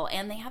and helpful.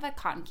 And they have a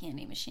cotton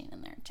candy machine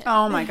in there too.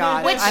 Oh my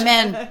God. I'm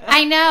in.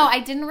 I know. I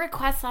didn't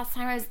request last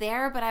time I was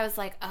there, but I was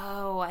like,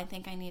 oh, I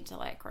think I need to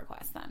like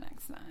request that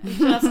next time.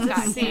 Just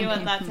to see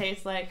what that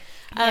tastes like.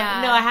 No,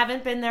 I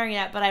haven't been there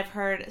yet, but I've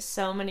heard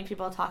so many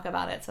people talk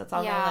about it. So it's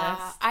on the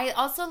list. I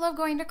also love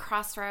going to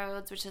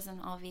Crossroads, which is an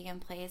all-vegan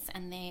place.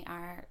 And they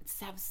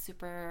have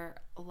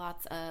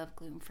lots of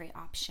gluten-free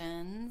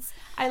options.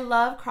 I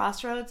love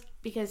Crossroads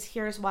because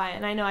here's why,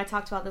 and I know I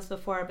talked about this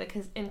before,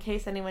 because in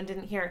case anyone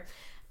didn't hear,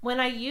 when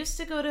I used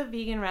to go to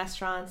vegan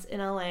restaurants in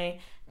LA,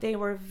 they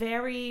were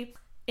very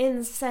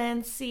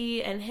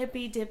incensey and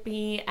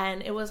hippy-dippy,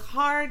 and it was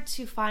hard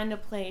to find a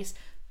place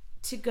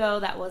to go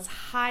that was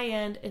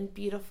high-end and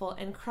beautiful,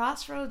 and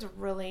Crossroads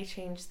really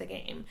changed the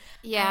game.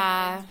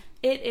 Yeah.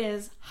 It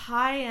is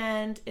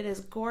high-end, it is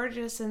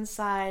gorgeous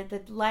inside,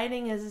 the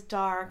lighting is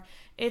dark,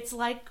 it's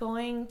like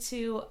going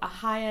to a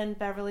high-end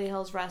Beverly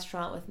Hills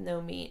restaurant with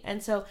no meat.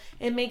 And so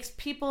it makes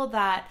people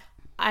that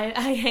I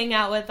hang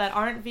out with that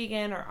aren't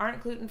vegan or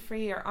aren't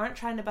gluten-free or aren't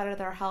trying to better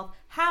their health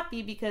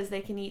happy because they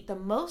can eat the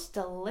most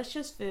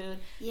delicious food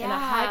in a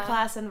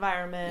high-class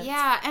environment.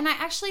 Yeah, and I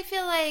actually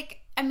feel like,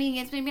 I mean,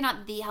 it's maybe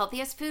not the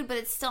healthiest food, but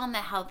it's still on the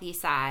healthy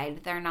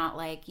side. They're not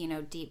like,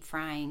 deep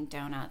frying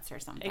donuts or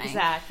something.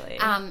 Exactly.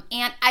 And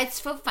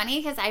it's so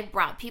funny because I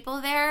brought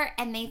people there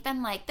and they've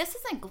been like, this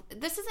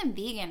isn't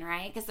vegan,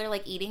 right? Because they're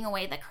like eating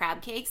away the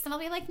crab cakes, and I'll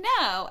be like,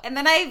 no. And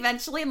then I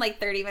eventually, in like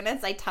 30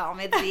 minutes, I tell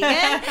them it's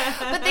vegan.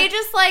 But they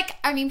just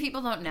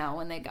people don't know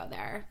when they go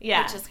there.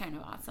 Yeah. Which is kind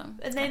of awesome.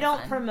 And they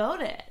don't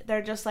promote it.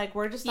 They're just like,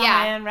 we're just a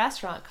high-end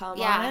restaurant.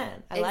 Come on in.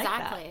 I like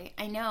that. Exactly.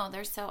 I know.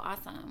 They're so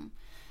awesome.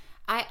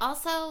 I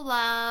also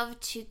love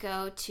to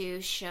go to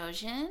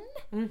Shojin.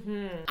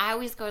 Mm-hmm. I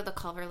always go to the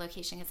Culver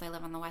location because I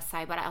live on the west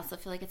side, but I also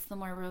feel like it's the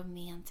more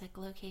romantic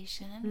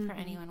location for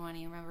anyone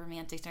wanting a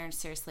romantic dinner.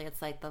 Seriously, it's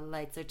like the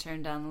lights are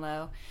turned down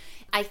low.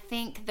 I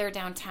think their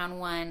downtown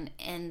one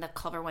and the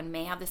Culver one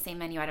may have the same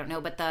menu. I don't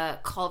know, but the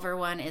Culver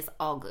one is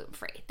all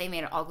gluten-free. They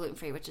made it all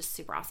gluten-free, which is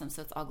super awesome.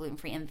 So it's all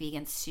gluten-free and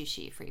vegan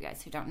sushi for you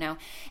guys who don't know.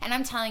 And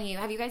I'm telling you,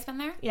 have you guys been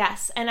there?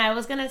 Yes, and I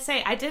was going to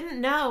say, I didn't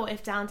know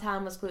if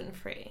downtown was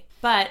gluten-free,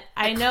 but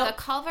I know the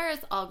Culver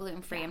is all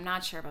gluten-free. I'm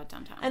not sure about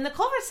downtown. And the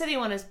Culver City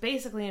one is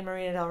basically in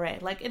Marina Del Rey.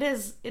 Like, it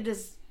is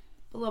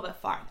a little bit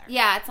farther.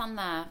 Yeah, it's on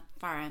the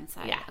far end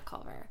side of the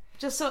Culver.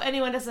 Just so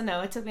anyone doesn't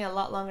know, it took me a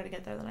lot longer to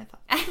get there than I thought.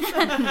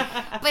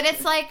 But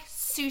it's like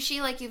sushi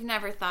like you've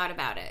never thought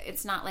about it.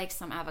 It's not like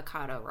some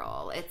avocado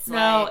roll. It's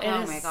oh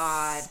my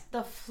God.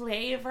 The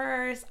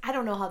flavors, I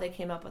don't know how they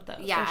came up with those.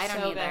 Yeah, They're I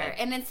don't so either.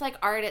 good. And it's like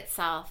art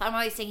itself. I'm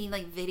always taking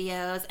like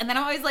videos, and then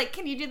I'm always like,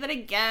 can you do that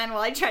again?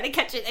 While I try to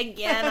catch it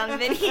again on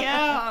video.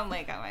 I'm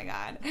like, oh my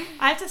God.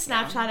 I have to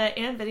Snapchat it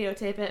and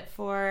videotape it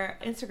for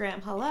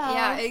Instagram. Hello.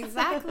 Yeah,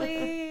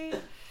 exactly.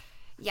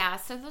 Yeah,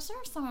 so those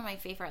are some of my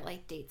favorite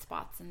like date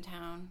spots in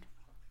town.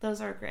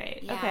 Those are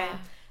great. Yeah. Okay.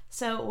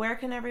 So where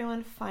can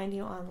everyone find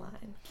you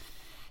online?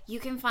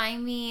 You can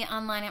find me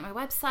online at my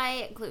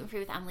website,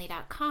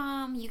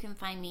 glutenfreewithemily.com. You can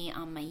find me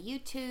on my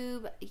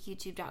YouTube,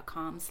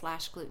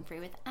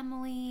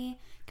 youtube.com/glutenfreewithemily. You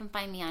can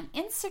find me on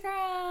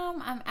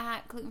Instagram. I'm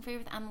at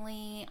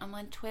glutenfreewithemily. I'm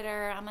on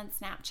Twitter. I'm on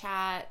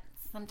Snapchat.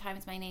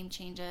 Sometimes my name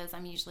changes.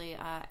 I'm usually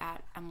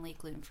at Emily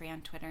Glutenfree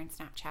on Twitter and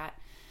Snapchat.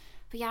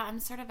 But yeah, I'm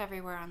sort of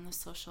everywhere on the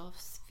social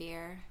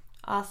sphere.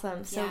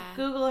 Awesome. So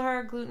Google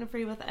her, Gluten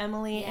Free with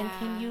Emily, and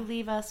can you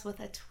leave us with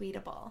a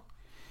tweetable?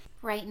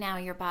 Right now,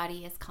 your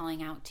body is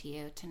calling out to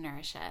you to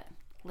nourish it.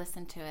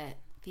 Listen to it,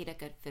 feed it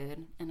good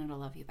food, and it'll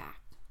love you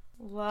back.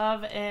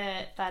 Love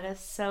it. That is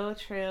so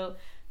true.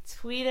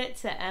 Tweet it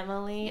to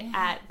Emily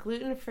at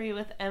Gluten Free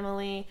with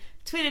Emily.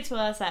 Tweet it to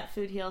us at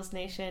Food Heals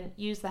Nation.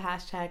 Use the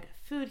hashtag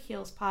Food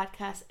Heals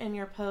Podcast in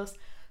your post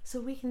so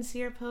we can see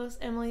your post.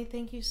 Emily,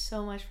 thank you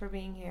so much for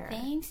being here.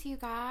 Thanks, you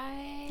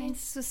guys.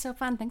 Thanks. This was so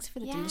fun. Thanks for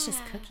the delicious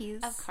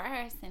cookies. Of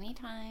course,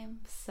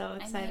 anytime. So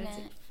excited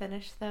to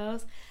finish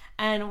those.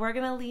 And we're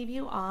going to leave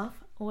you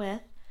off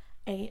with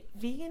a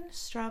vegan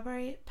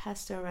strawberry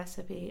pesto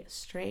recipe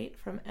straight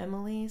from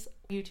Emily's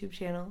YouTube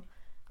channel,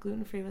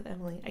 Gluten Free with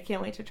Emily. I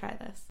can't wait to try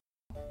this.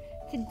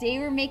 Today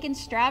we're making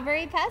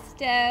strawberry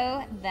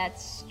pesto.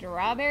 That's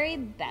strawberry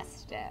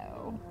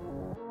besto.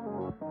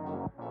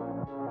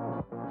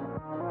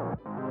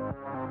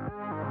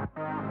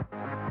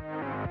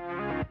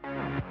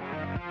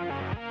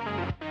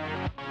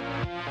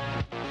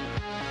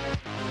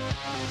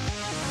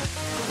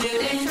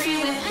 Gluten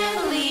Free with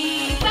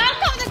Emily.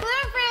 Welcome to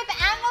Gluten Free with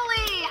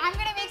Emily. I'm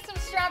gonna make some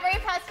strawberry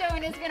pesto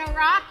and it's gonna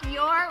rock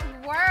your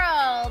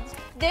world.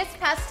 This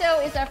pesto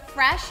is a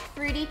fresh,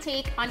 fruity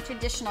take on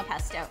traditional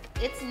pesto.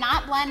 It's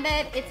not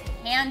blended, it's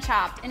hand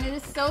chopped, and it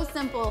is so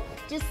simple.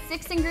 Just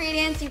 6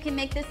 ingredients. You can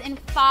make this in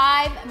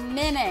 5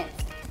 minutes.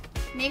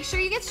 Make sure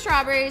you get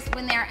strawberries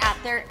when they're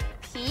at their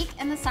peak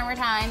in the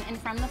summertime and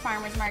from the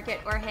farmer's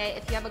market, or hey,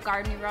 if you have a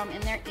garden you grow them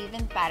in there,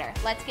 even better.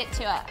 Let's get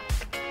to it.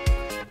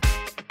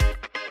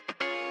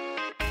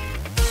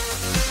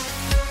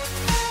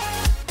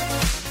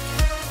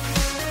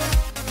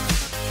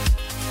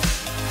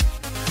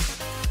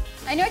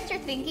 I know what you're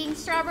thinking,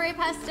 strawberry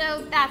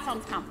pesto, that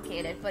sounds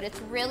complicated, but it's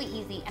really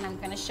easy and I'm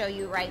gonna show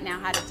you right now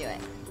how to do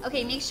it.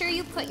 Okay, make sure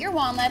you put your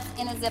walnuts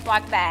in a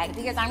Ziploc bag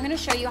because I'm gonna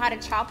show you how to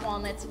chop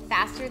walnuts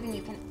faster than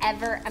you can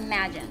ever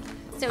imagine.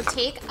 So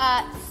take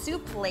a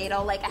soup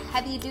ladle, like a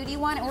heavy duty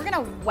one, and we're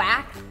gonna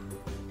whack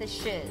the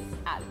shiz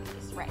out of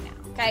these right now.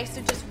 Okay,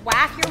 so just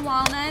whack your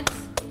walnuts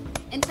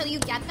until you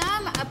get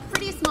them a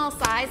pretty small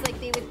size like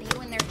they would be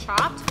when they're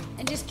chopped,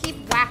 and just keep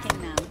whacking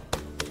them.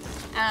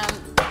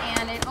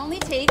 And it only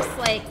takes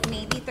like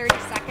maybe 30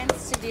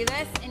 seconds to do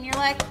this, and you're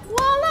like,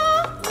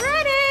 voila,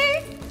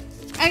 ready.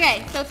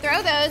 Okay, so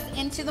throw those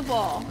into the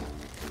bowl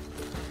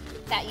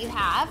that you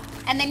have,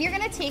 and then you're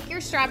gonna take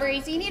your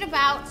strawberries. You need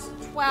about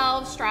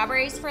 12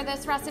 strawberries for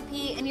this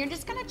recipe, and you're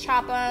just gonna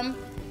chop them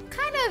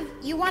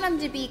you want them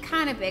to be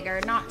kind of bigger,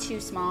 not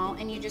too small,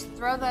 and you just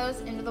throw those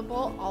into the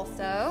bowl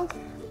also.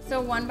 So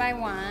one by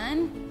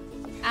one,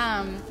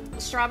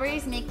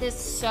 Strawberries make this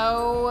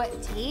so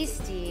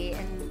tasty,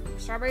 and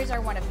strawberries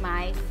are one of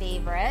my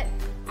favorite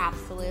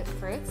absolute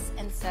fruits,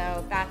 and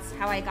so that's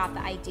how I got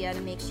the idea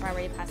to make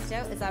strawberry pesto.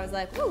 Is I was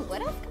like, ooh,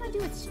 what else can I do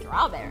with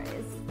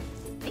strawberries?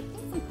 Make me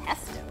some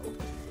pesto.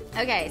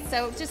 Okay,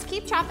 so just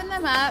keep chopping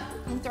them up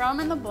and throw them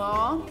in the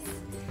bowl.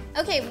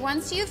 Okay,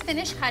 once you've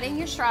finished cutting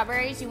your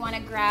strawberries, you want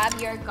to grab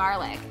your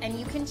garlic, and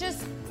you can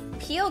just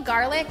peel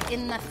garlic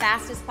in the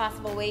fastest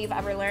possible way you've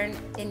ever learned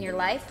in your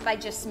life by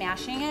just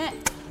smashing it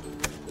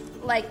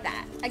like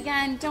that.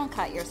 Again, don't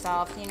cut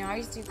yourself. You know, I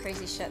used to do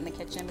crazy shit in the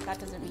kitchen, but that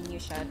doesn't mean you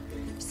should.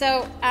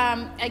 So,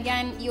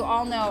 again, you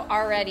all know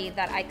already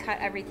that I cut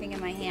everything in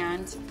my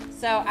hand.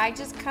 So I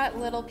just cut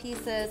little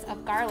pieces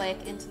of garlic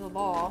into the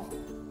bowl.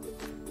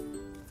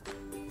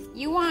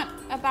 You want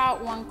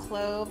about 1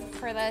 clove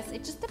for this.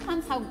 It just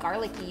depends how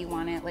garlicky you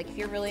want it. Like if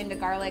you're really into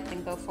garlic,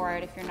 then go for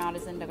it. If you're not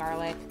as into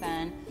garlic,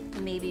 then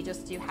maybe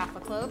just do half a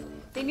clove.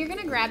 Then you're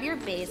gonna grab your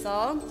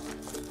basil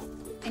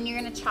and you're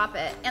gonna chop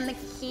it. And the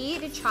key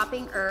to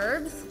chopping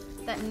herbs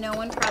that no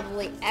one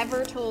probably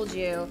ever told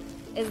you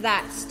is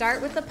that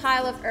start with a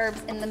pile of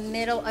herbs in the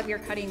middle of your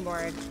cutting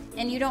board.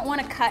 And you don't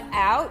wanna cut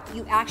out,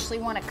 you actually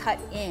wanna cut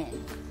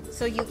in.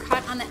 So you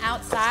cut on the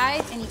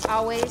outside and you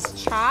always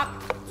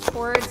chop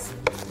towards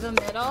the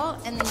middle,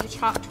 and then you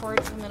chop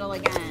towards the middle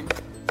again.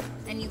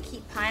 And you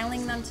keep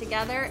piling them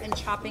together and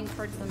chopping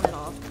towards the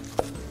middle.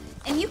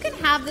 And you can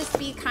have this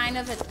be kind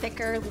of a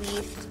thicker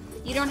leaf.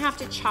 You don't have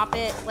to chop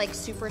it like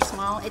super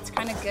small. It's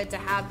kind of good to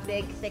have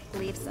big, thick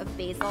leaves of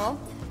basil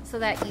so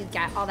that you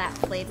get all that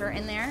flavor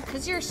in there.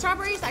 Because your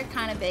strawberries are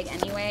kind of big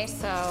anyway,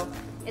 so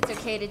it's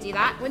okay to do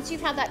that. Once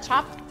you've had that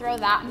chopped, throw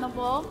that in the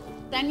bowl.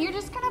 Then you're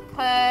just gonna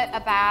put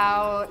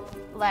about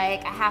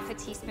like a half a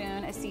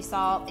teaspoon of sea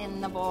salt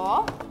in the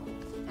bowl,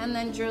 and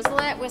then drizzle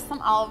it with some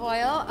olive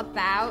oil,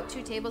 about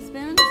 2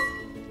 tablespoons.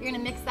 You're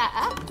gonna mix that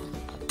up.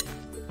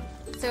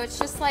 So it's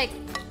just like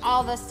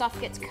all the stuff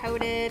gets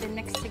coated and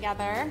mixed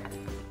together.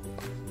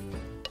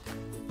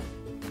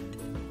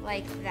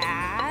 Like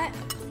that.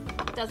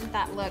 Doesn't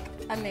that look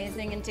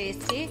amazing and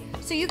tasty?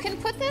 So you can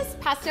put this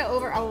pesto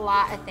over a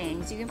lot of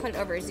things. You can put it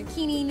over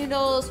zucchini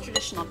noodles,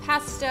 traditional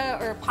pesto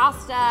or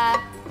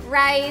pasta,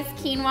 rice,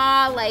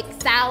 quinoa, like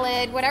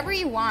salad, whatever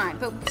you want.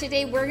 But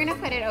today we're gonna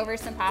put it over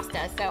some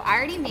pasta. So I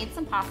already made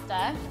some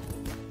pasta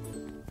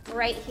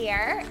right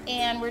here,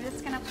 and we're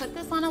just gonna put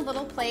this on a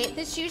little plate.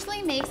 This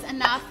usually makes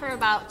enough for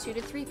about 2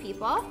 to 3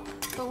 people,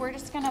 but we're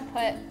just gonna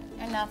put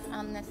enough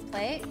on this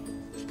plate.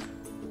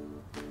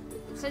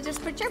 So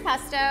just put your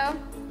pesto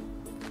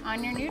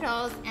on your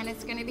noodles, and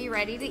it's gonna be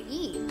ready to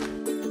eat.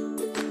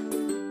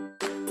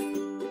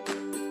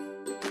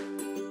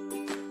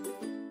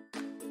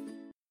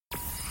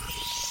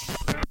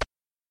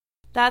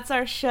 That's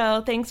our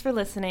show. Thanks for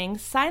listening.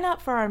 Sign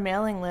up for our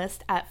mailing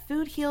list at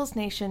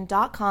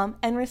foodhealsnation.com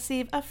and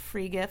receive a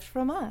free gift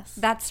from us.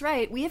 That's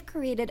right. We have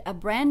created a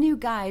brand new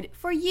guide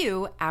for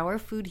you, our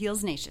Food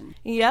Heals Nation.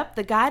 Yep,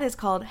 the guide is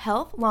called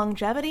Health,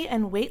 Longevity,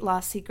 and Weight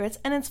Loss Secrets,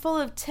 and it's full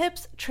of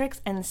tips, tricks,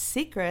 and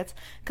secrets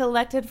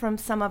collected from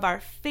some of our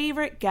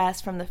favorite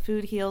guests from the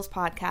Food Heals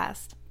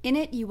podcast. In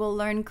it, you will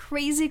learn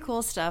crazy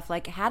cool stuff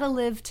like how to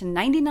live to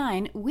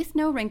 99 with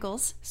no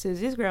wrinkles.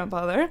 Susie's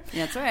grandfather.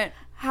 That's right.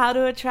 How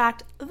to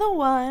attract the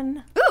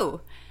one.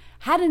 Ooh,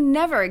 how to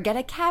never get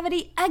a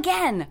cavity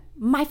again.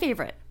 My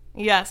favorite.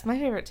 Yes, my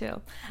favorite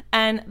too.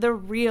 And the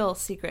real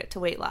secret to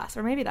weight loss,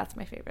 or maybe that's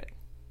my favorite.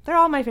 They're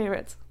all my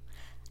favorites.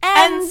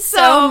 And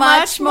so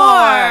much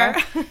more.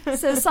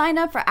 So sign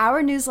up for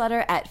our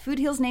newsletter at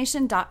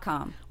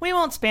foodhealsnation.com. We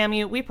won't spam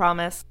you, we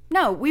promise.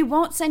 No, we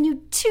won't send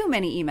you too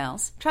many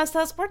emails. Trust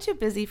us, we're too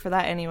busy for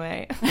that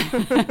anyway.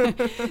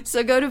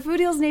 So go to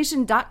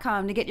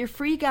foodhealsnation.com to get your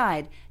free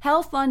guide,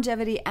 Health,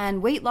 Longevity,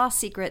 and Weight Loss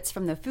Secrets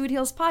from the Food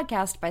Heals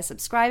podcast by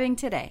subscribing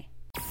today.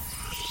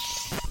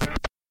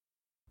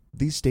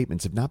 These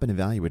statements have not been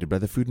evaluated by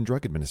the Food and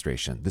Drug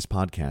Administration. This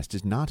podcast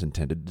is not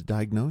intended to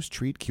diagnose,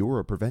 treat, cure,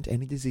 or prevent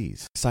any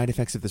disease. Side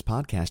effects of this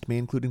podcast may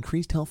include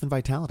increased health and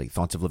vitality,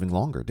 thoughts of living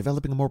longer,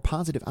 developing a more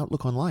positive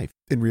outlook on life.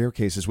 In rare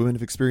cases, women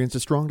have experienced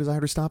a strong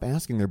desire to stop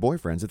asking their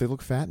boyfriends if they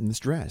look fat in this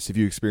dress. If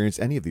you experience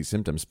any of these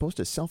symptoms, post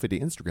a selfie to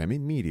Instagram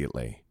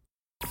immediately.